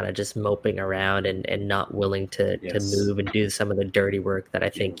Jimenez kind of just moping around and not willing to move and do some of the dirty work that I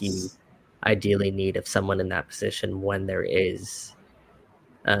think you ideally need of someone in that position when there is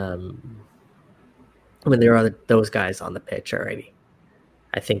when there are those guys on the pitch already.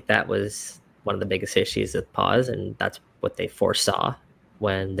 I think that was one of the biggest issues with Paz, and that's what they foresaw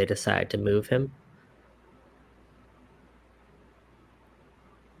when they decided to move him.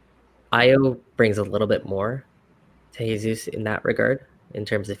 Ayo brings a little bit more to Jesus in that regard, in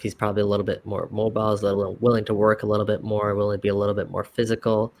terms of he's probably a little bit more mobile, is a little willing to work a little bit more, willing to be a little bit more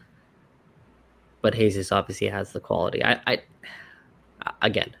physical. But Jesus obviously has the quality. I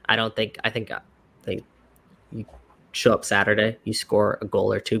think you show up Saturday, you score a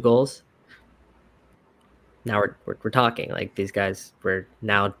goal or 2 goals. Now we're talking like these guys. We're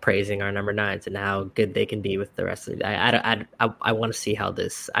now praising our number 9s and how good they can be with the rest of the. I want to see how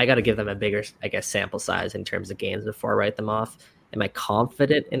this. I got to give them a bigger, I guess, sample size in terms of games before I write them off. Am I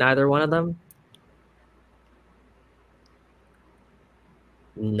confident in either one of them?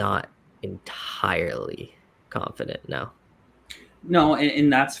 Not entirely confident. No,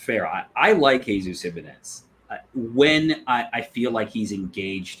 and that's fair. I like Jesus Jimenez when I feel like he's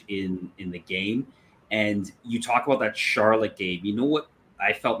engaged in the game. And you talk about that Charlotte game. You know what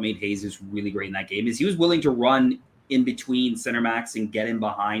I felt made Jesus really great in that game is he was willing to run in between center backs and get in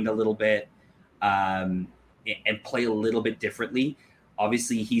behind a little bit and play a little bit differently.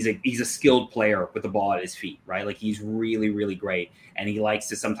 Obviously, he's a skilled player with the ball at his feet, right? Like he's really, really great. And he likes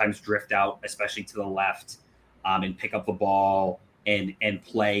to sometimes drift out, especially to the left, and pick up the ball and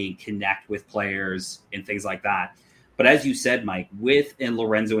play and connect with players and things like that. But as you said, Mike, with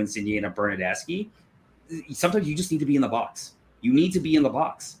Lorenzo Insigne and Bernardeschi, sometimes you just need to be in the box. You need to be in the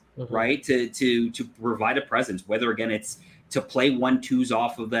box, right? To provide a presence, whether again it's to play 1-2s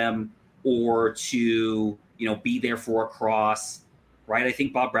off of them or to, be there for a cross, right? I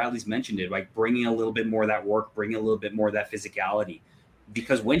think Bob Bradley's mentioned it, like bringing a little bit more of that work, bringing a little bit more of that physicality,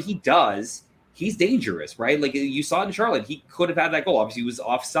 because when he does, he's dangerous, right? Like you saw in Charlotte, he could have had that goal. Obviously, he was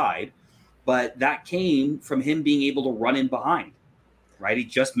offside, but that came from him being able to run in behind. Right, he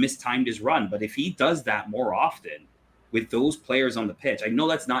just mistimed his run. But if he does that more often with those players on the pitch, I know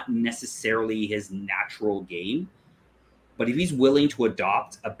that's not necessarily his natural game, but if he's willing to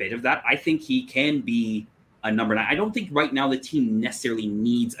adopt a bit of that, I think he can be a number 9. I don't think right now the team necessarily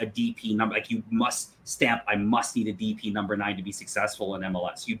needs a DP number. Like you must stamp, I must need a DP number 9 to be successful in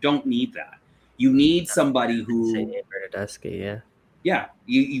MLS. You don't need that. You need somebody who, yeah,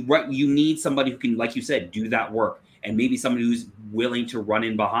 you need somebody who can, like you said, do that work. And maybe somebody who's willing to run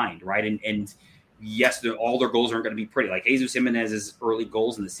in behind, right? And yes, all their goals aren't going to be pretty. Like Jesus Jimenez's early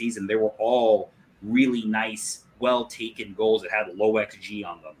goals in the season, they were all really nice, well-taken goals that had low XG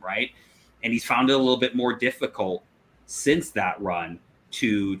on them, right? And he's found it a little bit more difficult since that run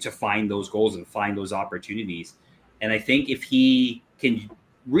to find those goals and find those opportunities. And I think if he can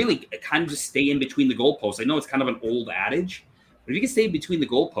really kind of just stay in between the goalposts, I know it's kind of an old adage, but if he can stay between the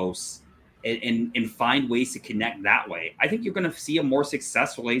goalposts, and find ways to connect that way, I think you're going to see a more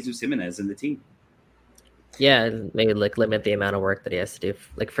successful Jesus Jimenez in the team. Yeah, maybe like limit the amount of work that he has to do.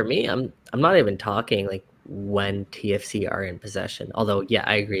 Like for me, I'm not even talking like when TFC are in possession. Although, yeah,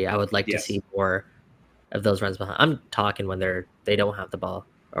 I agree. I would like to see more of those runs behind. I'm talking when they don't have the ball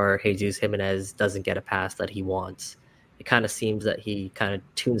or Jesus Jimenez doesn't get a pass that he wants. It kind of seems that he kind of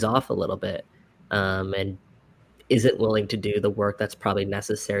tunes off a little bit and isn't willing to do the work that's probably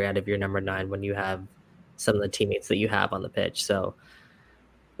necessary out of your number 9 when you have some of the teammates that you have on the pitch. So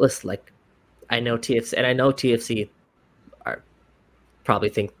listen, like I know TFC are probably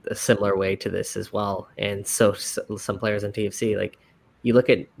think a similar way to this as well. And so some players in TFC, like you look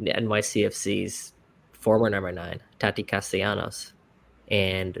at NYCFC's former number 9, Tati Castellanos,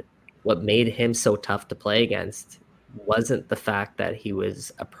 and what made him so tough to play against wasn't the fact that he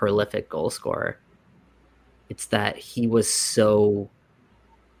was a prolific goal scorer. It's that he was so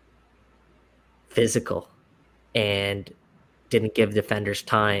physical and didn't give defenders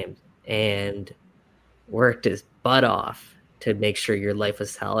time and worked his butt off to make sure your life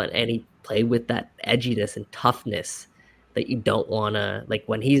was hell. And he played with that edginess and toughness that you don't want to, like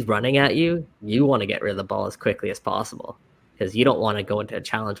when he's running at you, you want to get rid of the ball as quickly as possible because you don't want to go into a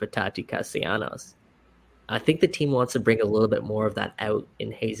challenge with Tati Castellanos. I think the team wants to bring a little bit more of that out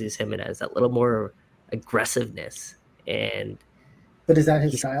in Jesus Jimenez, that little more aggressiveness. But is that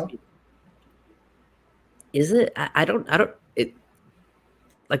his style? Is it? I don't it,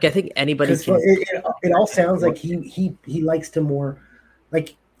 like I think anybody can, it all sounds like he likes to more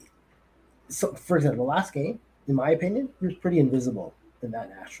like, so for example, the last game, in my opinion, he was pretty invisible in that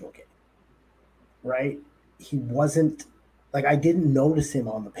Nashville game. Right? He wasn't like, I didn't notice him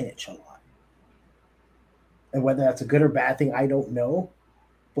on the pitch a lot. And whether that's a good or bad thing, I don't know.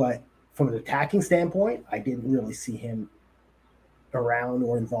 But from an attacking standpoint, I didn't really see him around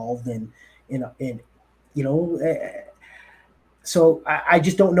or involved in so I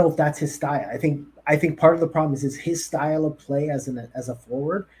just don't know if that's his style. I think part of the problem is his style of play as a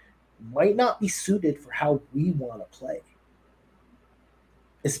forward might not be suited for how we want to play.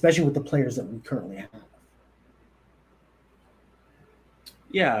 especially with the players that we currently have.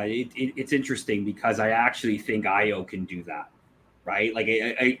 Yeah, it's interesting because I actually think Ayo can do that, right? Like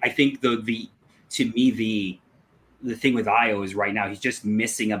I think the to me the thing with Ayo is right now he's just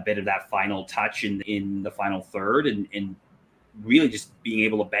missing a bit of that final touch in the final third and really just being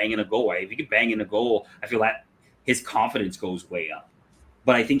able to bang in a goal. If he can bang in a goal, I feel that his confidence goes way up.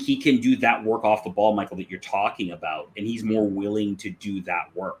 But I think he can do that work off the ball, Michael, that you're talking about, and he's more willing to do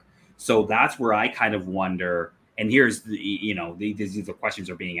that work. So that's where I kind of wonder. And here's the questions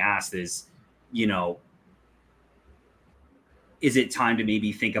are being asked is, is it time to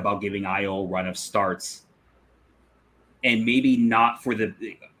maybe think about giving Ayo a run of starts, and maybe not for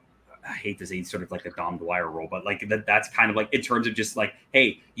I hate to say sort of like a Dom Dwyer role, but like that's kind of like in terms of just like,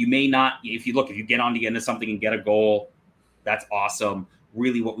 hey, you may not, if you get on to into something and get a goal, that's awesome.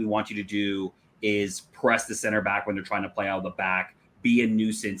 Really what we want you to do is press the center back when they're trying to play out of the back, be a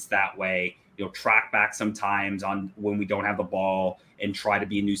nuisance that way, track back sometimes on when we don't have the ball and try to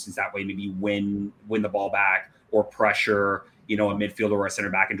be a nuisance that way, maybe win the ball back or pressure, a midfielder or a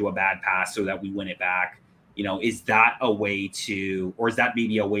center back into a bad pass so that we win it back. Is that a way to, or is that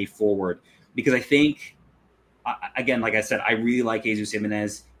maybe a way forward? Because I think, again, like I said, I really like Jesus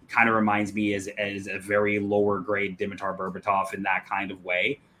Jimenez. He kind of reminds me as a very lower grade Dimitar Berbatov in that kind of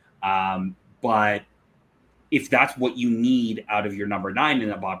way. But if that's what you need out of your number 9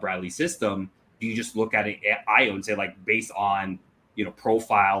 in a Bob Bradley system, do you just look at it at Ayo and say, like, based on,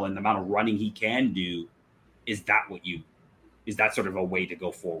 profile and the amount of running he can do, is that sort of a way to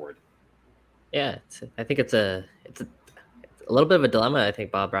go forward? Yeah, I think it's a little bit of a dilemma. I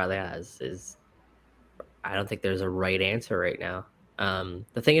think Bob Bradley has is I don't think there's a right answer right now.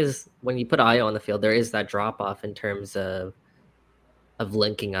 The thing is, when you put Ayo on the field, there is that drop off in terms of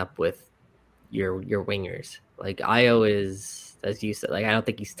linking up with your wingers. Like Ayo is, as you said, like I don't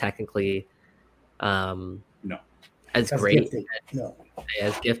think he's technically as great,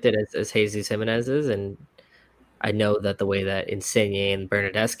 as gifted as Jesus Jimenez is, and I know that the way that Insigne and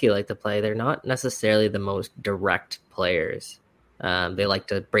Bernardeschi like to play, they're not necessarily the most direct players. They like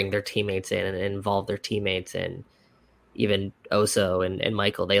to bring their teammates in and involve their teammates, and even Oso and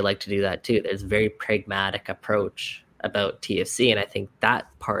Michael, they like to do that too. There's a very pragmatic approach about TFC, and I think that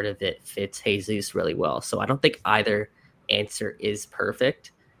part of it fits Jesus really well. So I don't think either answer is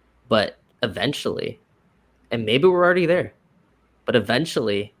perfect, but eventually, and maybe we're already there, but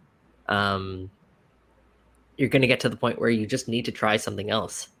eventually, you're going to get to the point where you just need to try something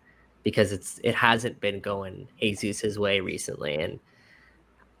else because it hasn't been going Jesus' way recently. And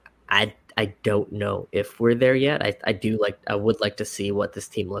I don't know if we're there yet. I would like to see what this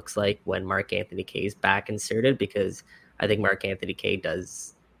team looks like when Mark Anthony Kaye is back inserted, because I think Mark Anthony Kaye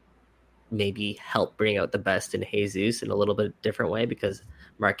does maybe help bring out the best in Jesus in a little bit different way, because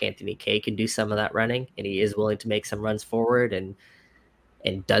Mark Anthony Kaye can do some of that running and he is willing to make some runs forward and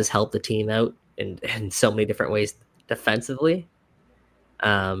does help the team out in so many different ways defensively.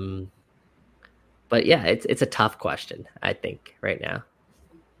 But yeah, it's a tough question, I think, right now.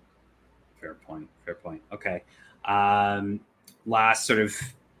 Fair point. Okay. Last sort of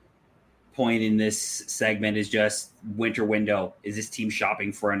point in this segment is just winter window. Is this team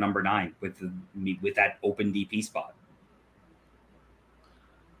shopping for a number 9 with that open DP spot?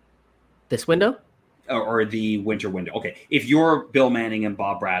 This window? Or the winter window. Okay. If you're Bill Manning and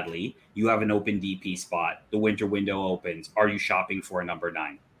Bob Bradley, you have an open DP spot. The winter window opens. Are you shopping for a number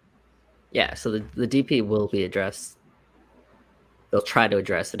 9? Yeah. So the DP will be addressed. They'll try to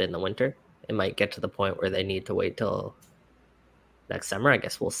address it in the winter. It might get to the point where they need to wait till next summer. I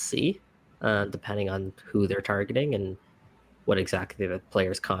guess we'll see, depending on who they're targeting and what exactly the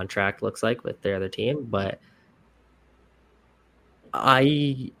player's contract looks like with their other team. But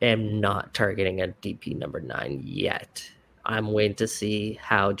I am not targeting a DP number 9 yet. I'm waiting to see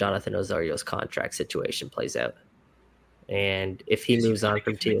how Jonathan Osario's contract situation plays out. And if he moves on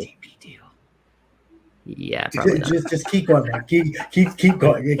from two, yeah, probably not. Just keep going, man. Keep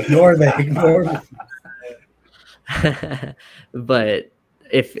going. Ignore me. But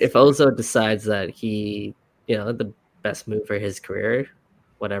if Ozo decides that he, the best move for his career,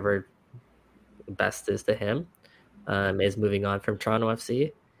 whatever best is to him, is moving on from Toronto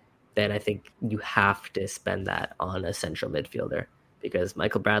FC, then I think you have to spend that on a central midfielder, because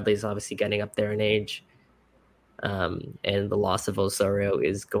Michael Bradley is obviously getting up there in age, and the loss of Osorio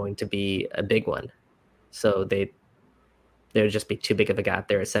is going to be a big one. So there would just be too big of a gap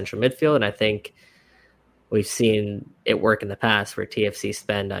there at central midfield, and I think we've seen it work in the past where TFC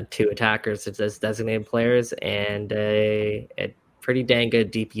spend on 2 attackers as designated players and a pretty dang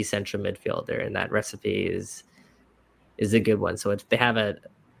good DP central midfielder, and that recipe is is a good one. So if they have a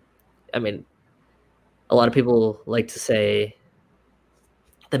lot of people like to say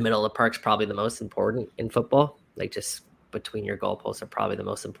the middle of the park's probably the most important in football. Like just between your goalposts are probably the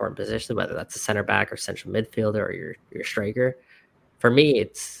most important position, whether that's a center back or central midfielder or your striker. For me,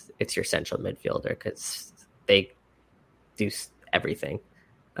 it's your central midfielder because they do everything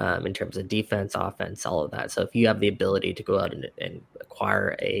in terms of defense, offense, all of that. So if you have the ability to go out and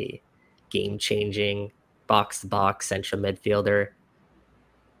acquire a game-changing box-to-box central midfielder,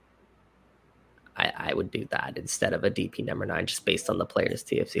 I would do that instead of a DP number 9, just based on the players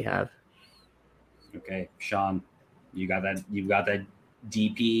TFC have. Okay, Sean, you got that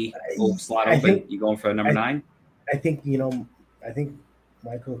DP slot open. You going for a number 9? I think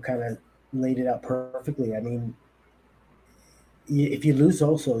Michael kind of laid it out perfectly. I mean, if you lose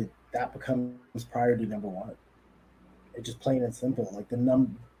also, that becomes priority number 1. It's just plain and simple. Like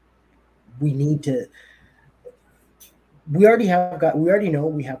we already know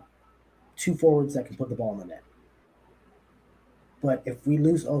we have 2 forwards that can put the ball in the net. But if we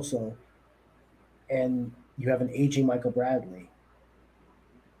lose also, and you have an aging Michael Bradley,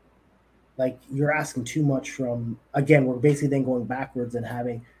 like you're asking too much from, again, we're basically then going backwards and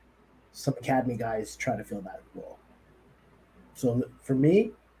having some academy guys try to fill that role. So for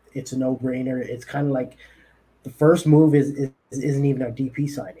me, it's a no-brainer. It's kind of like the first move isn't even our DP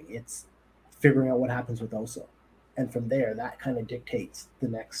signing. It's figuring out what happens with Oso. And from there, that kind of dictates the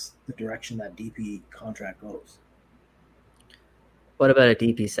direction that DP contract goes. What about a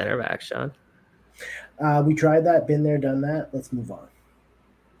DP center back, Sean? We tried that, been there, done that. Let's move on.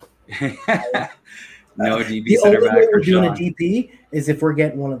 No DP center back. The only way we're doing a DP is if we're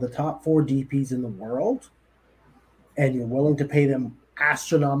getting one of the top 4 DPs in the world, and you're willing to pay them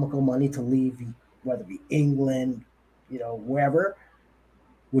astronomical money to leave, whether it be England, wherever,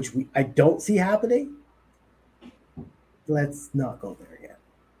 which I don't see happening. Let's not go there again.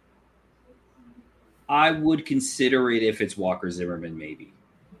 I would consider it if it's Walker Zimmerman, maybe.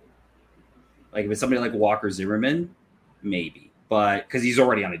 Like if it's somebody like Walker Zimmerman, maybe. But because he's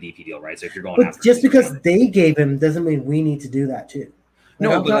already on a DP deal, right? So if you're going after just because they gave him doesn't mean we need to do that too.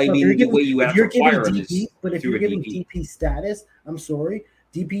 No, but I mean the way you have to acquire him is but if you're giving DP status, I'm sorry,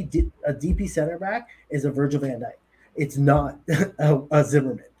 a DP center back is a Virgil van Dijk. It's not a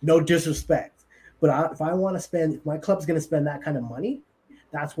Zimmerman. No disrespect. But if I want to spend, if my club's going to spend that kind of money,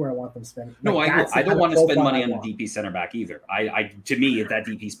 that's where I want them spending. No, I don't want to spend money on the DP center back either. To me, if that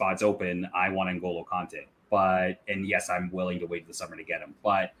DP spot's open, I want N'Golo Kanté. And yes, I'm willing to wait the summer to get him.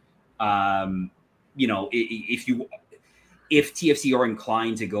 But if TFC are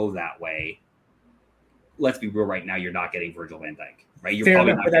inclined to go that way, let's be real. Right now, you're not getting Virgil van Dijk, right? You're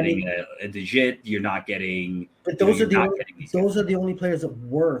probably not getting a De Gea. You're not getting. But those are the only players that are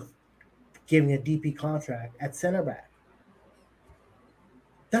worth giving a DP contract at center back.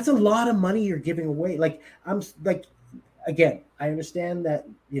 That's a lot of money you're giving away. Again, I understand that,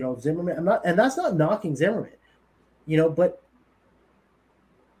 Zimmerman, and that's not knocking Zimmerman, but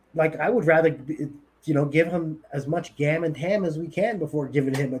like I would rather, give him as much gam and tam as we can before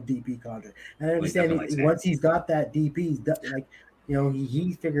giving him a DP contract. And I understand once he's got that DP,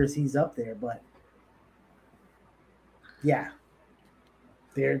 he figures he's up there, but yeah.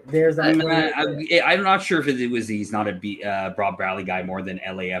 There's that. I'm not sure if he's not a Rob Bradley guy more than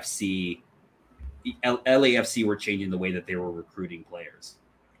LAFC. LAFC were changing the way that they were recruiting players,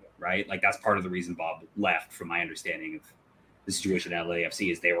 right? Like that's part of the reason Bob left, from my understanding of the situation at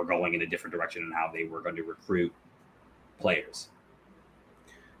LAFC, is they were going in a different direction in how they were going to recruit players.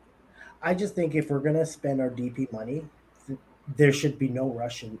 I just think if we're going to spend our DP money, there should be no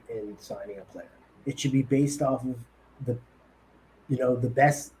rush in signing a player. It should be based off of the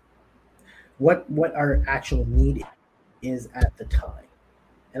best, what our actual need is at the time.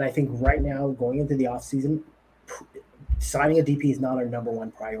 And I think right now, going into the offseason, signing a DP is not our number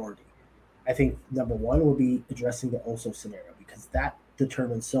 1 priority. I think number 1 will be addressing the Oso scenario, because that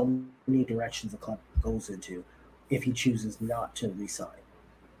determines so many directions the club goes into if he chooses not to resign.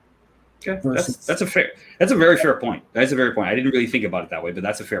 Okay, that's a very fair point. That's a very point. I didn't really think about it that way, but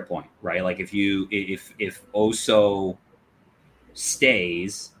that's a fair point, right? Like if Oso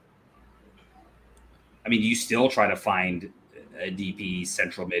stays, I mean, you still try to find a DP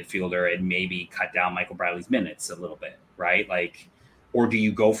central midfielder and maybe cut down Michael Bradley's minutes a little bit, right? Like, or do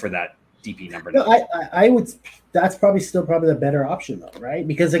you go for that DP number? No, I would. That's probably the better option, though, right?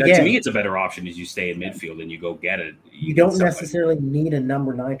 Because again, to me, it's a better option is you stay in midfield and you go get it. You don't necessarily need a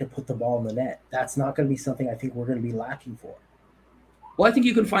number 9 to put the ball in the net. That's not going to be something I think we're going to be lacking for. Well, I think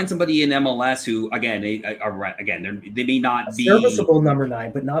you can find somebody in MLS who, again, they may not be serviceable number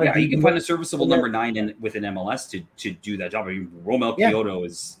 9, but not you can find a serviceable number 9 within MLS to do that job. I mean, Romel Kyoto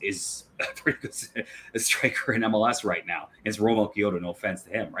is a pretty good striker in MLS right now. It's Romel Kyoto, no offense to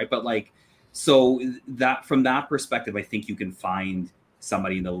him, right? But like, so that from that perspective, I think you can find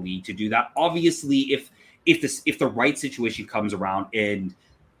somebody in the league to do that. Obviously, if the right situation comes around and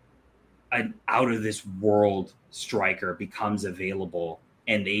an out of this world striker becomes available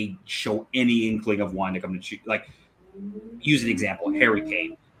and they show any inkling of wanting to come to like, use an example, Harry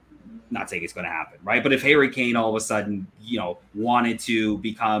Kane. Not saying it's going to happen, right? But if Harry Kane all of a sudden, wanted to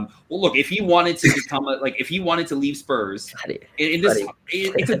become, if he wanted to become if he wanted to leave Spurs,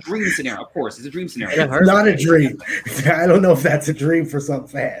 it's a dream scenario. Of course, it's a dream scenario. It's not a dream. I don't know if that's a dream for some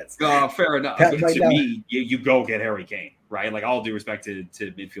fans. Fair enough. To me, you go get Harry Kane, right? Like, all due respect to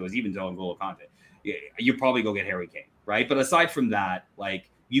midfielders, even N'Golo Kante, you probably go get Harry Kane, right? But aside from that, like,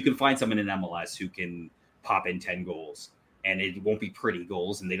 you can find someone in MLS who can pop in 10 goals. And it won't be pretty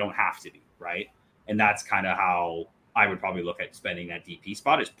goals, and they don't have to be, right? And that's kind of how I would probably look at spending that DP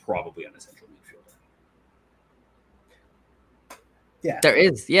spot, is probably on the central midfielder. Yeah,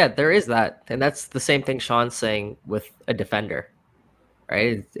 there is that. And that's the same thing Sean's saying with a defender,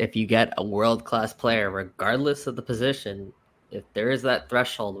 right? If you get a world-class player, regardless of the position, if there is that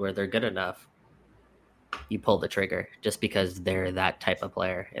threshold where they're good enough, you pull the trigger just because they're that type of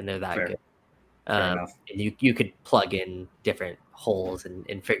player and they're that good. You could plug in different holes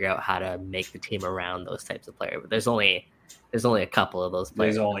and figure out how to make the team around those types of players. But there's only a couple of those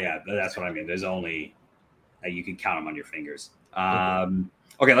players. That's what I mean. There's only you can count them on your fingers.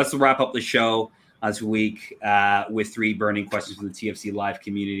 Okay, let's wrap up the show this week with 3 burning questions from the TFC Live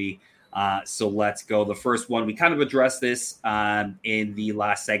community. So let's go. The first one, we kind of addressed this in the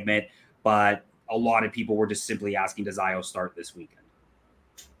last segment, but a lot of people were just simply asking, does Ayo start this weekend?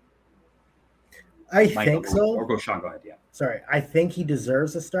 I think so. Or go, Sean, go ahead. Yeah. Sorry. I think he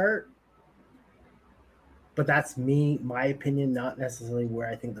deserves a start, but that's my opinion, not necessarily where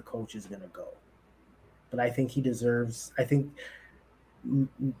I think the coach is going to go. But I think he deserves, I think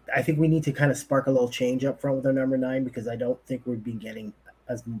we need to kind of spark a little change up front with our number 9, because I don't think we've been getting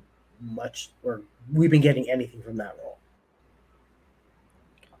as much, or we've been getting anything from that role.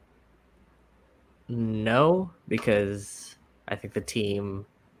 No, because I think the team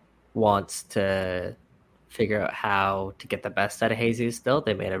wants to figure out how to get the best out of Jesus still.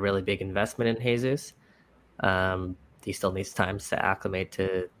 They made a really big investment in Jesus. He still needs time to acclimate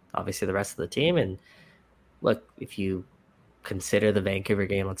to, obviously, the rest of the team. And look, if you consider the Vancouver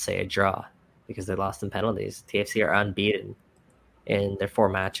game, let's say, a draw, because they lost in penalties, TFC are unbeaten in their 4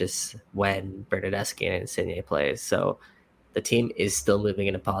 matches when Bernardeschi and Insigne plays. So the team is still moving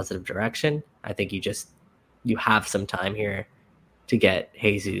in a positive direction. I think you have some time here to get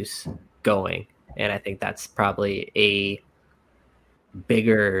Jesus going. And I think that's probably a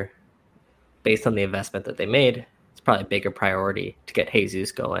bigger, based on the investment that they made, it's probably a bigger priority to get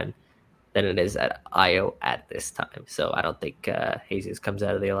Jesus going than it is at Ayo at this time. So I don't think Jesus comes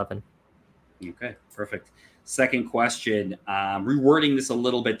out of the 11. Okay, perfect. Second question, rewording this a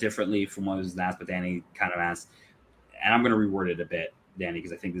little bit differently from what was asked, but Danny kind of asked, and I'm going to reword it a bit, Danny,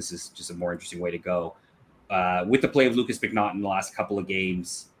 because I think this is just a more interesting way to go. With the play of Lucas McNaughton in the last couple of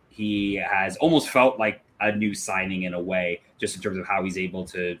games, he has almost felt like a new signing in a way, just in terms of how he's able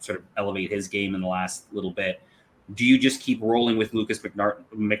to sort of elevate his game in the last little bit. Do you just keep rolling with Lucas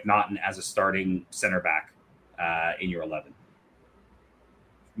McNaughton as a starting center back in your 11?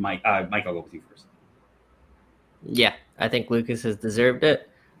 Mike, I'll go with you first. Yeah, I think Lucas has deserved it.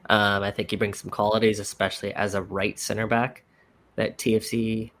 I think he brings some qualities, especially as a right center back, that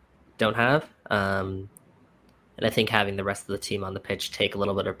TFC don't have. And I think having the rest of the team on the pitch take a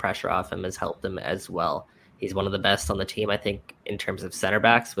little bit of pressure off him has helped him as well. He's one of the best on the team, I think, in terms of center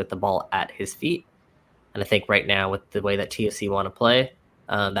backs with the ball at his feet. And I think right now, with the way that TFC want to play,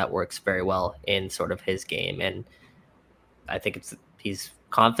 that works very well in sort of his game. And I think he's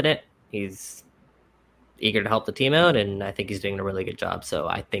confident. He's eager to help the team out, and I think he's doing a really good job. So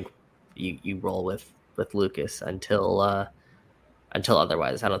I think you roll with Lucas until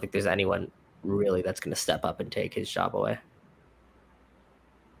otherwise. I don't think there's anyone really that's going to step up and take his job away.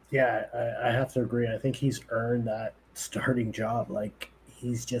 Yeah, I have to agree. I think he's earned that starting job. Like,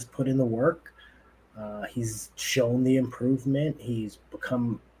 he's just put in the work. He's shown the improvement. He's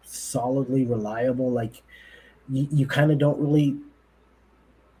become solidly reliable. Like, you kind of don't really,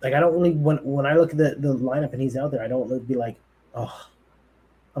 like, I don't really, when I look at the lineup and he's out there, I don't really be like, oh,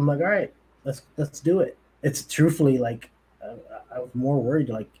 I'm like, all right, let's do it. It's truthfully like, I was more worried,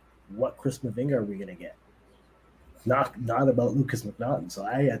 like, what Chris Mavinga are we going to get? not about Lucas McNaughton. So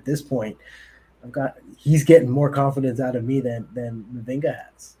at this point, he's getting more confidence out of me than Mavinga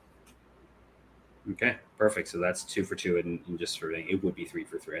has. Okay, perfect. So that's 2 for 2, and just for it would be 3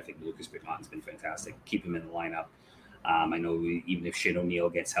 for 3. I think Lucas McNaughton's been fantastic. Keep him in the lineup. I know even if Shane O'Neill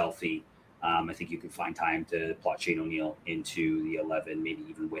gets healthy, I think you can find time to plot Shane O'Neill into the 11, maybe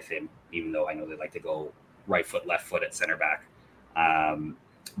even with him, even though I know they like to go right foot, left foot at center back.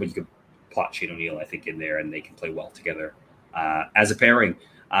 But you could plot Shane O'Neill, I think, in there, and they can play well together as a pairing.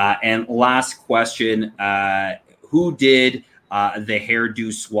 And last question, who did the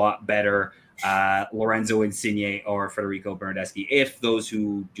hairdo swap better, Lorenzo Insigne or Federico Bernardeschi? If those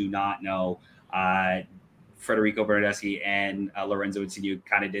who do not know, Federico Bernardeschi and Lorenzo Insigne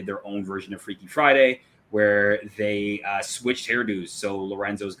kind of did their own version of Freaky Friday, where they switched hairdos. So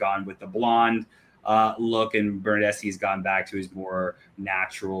Lorenzo's gone with the blonde look, and Bernardeschi's gone back to his more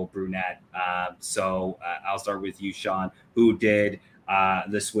natural brunette. So I'll start with you, Sean. Who did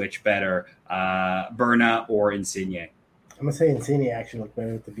the switch better, Berna or Insigne? I'm going to say Insigne actually looked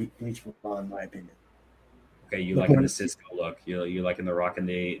better with the bleach blonde, in my opinion. Okay, you liking the Cisco look. You liking the rock and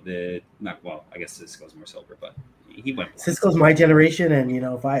the not well, I guess Cisco's more silver, but he went. Cisco's my generation, and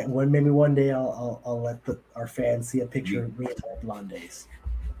maybe one day I'll let our fans see a picture of me in my blonde days.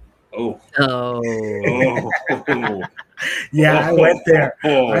 Yeah, I went there.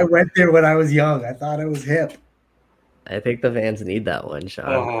 I went there when I was young. I thought it was hip. I think the fans need that one,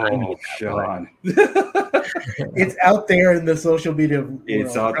 Sean. Sean. It's out there in the social media.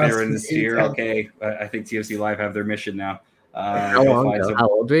 It's out there in the sphere. Okay, I think TFC Live have their mission now. How long ago? How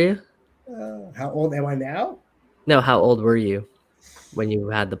old were you? How old am I now? No, how old were you when you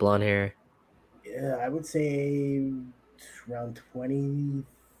had the blonde hair? Yeah, I would say around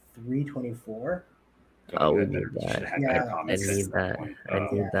 23, 24. Oh, we need that. I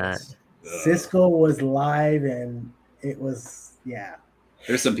need that. Cisco was live, and it was, yeah.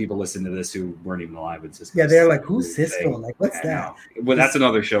 There's some people listening to this who weren't even alive when Cisco. Yeah, they're like, who's Cisco? Like, what's that? Well, that's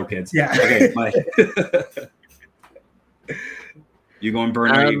another show, kids. Yeah. Okay, you going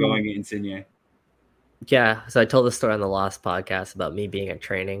Berna or you going Insigne? Yeah, so I told the story on the Lost podcast about me being at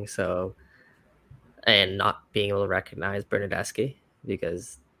training, and not being able to recognize Bernardeschi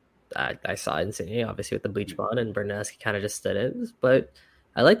because I saw Insigne obviously with the bleach blonde, and Bernardeschi kind of just stood in. But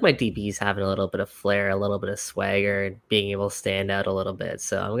I like my DBs having a little bit of flair, a little bit of swagger, and being able to stand out a little bit.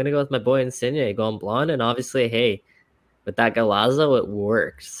 So I'm gonna go with my boy Insigne going blonde, and obviously, hey, with that Golazo, it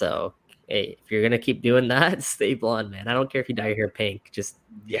worked. So hey, if you're gonna keep doing that, stay blonde, man. I don't care if you dye your hair pink, just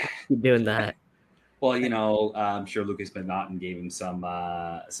keep doing that. Well, I'm sure Lucas McNaughton gave him some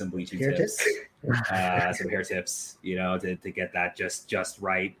bleaching tips, some hair tips, to get that just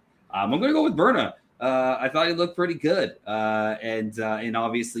right. I'm going to go with Berna. I thought he looked pretty good, and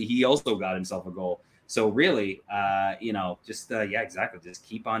obviously he also got himself a goal. So really, exactly. Just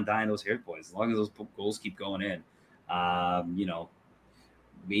keep on dyeing those hair, boys. As long as those goals keep going in,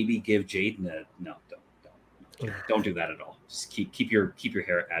 maybe give Jaden don't do that at all. Just keep your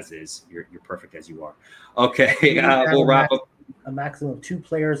hair as is. You're perfect as you are. Okay, we'll wrap up. A maximum of 2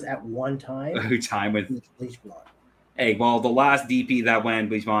 players at one time. With bleach blonde. Hey, well, the last DP that went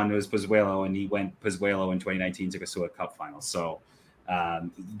bleach blonde was Pozuelo, and he went Pozuelo in 2019, took us to a cup final. So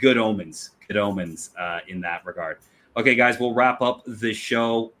good omens in that regard. Okay, guys, we'll wrap up the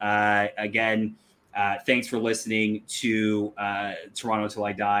show. Again, thanks for listening to Toronto Till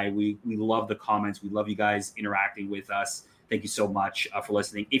I Die. We love the comments. We love you guys interacting with us. Thank you so much for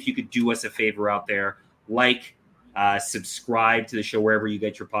listening. If you could do us a favor out there, subscribe to the show wherever you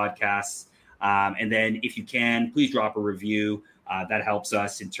get your podcasts. And then if you can, please drop a review. That helps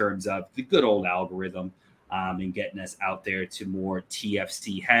us in terms of the good old algorithm and getting us out there to more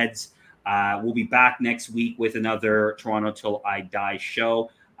TFC heads. We'll be back next week with another Toronto Till I Die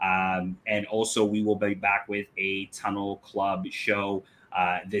show. And also we will be back with a Tunnel Club show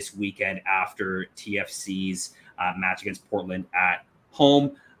this weekend after TFC's match against Portland at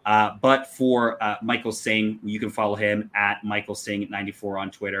home. But for Michael Singh, you can follow him at Michael Singh 94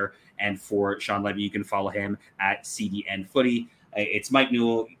 on Twitter. And for Sean Levy, you can follow him at CDN Footy. It's Mike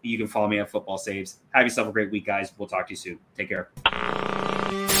Newell. You can follow me at Football Saves. Have yourself a great week, guys. We'll talk to you soon. Take care.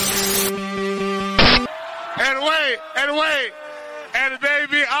 And wait. And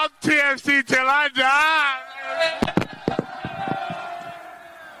baby, I'm TFC till I die.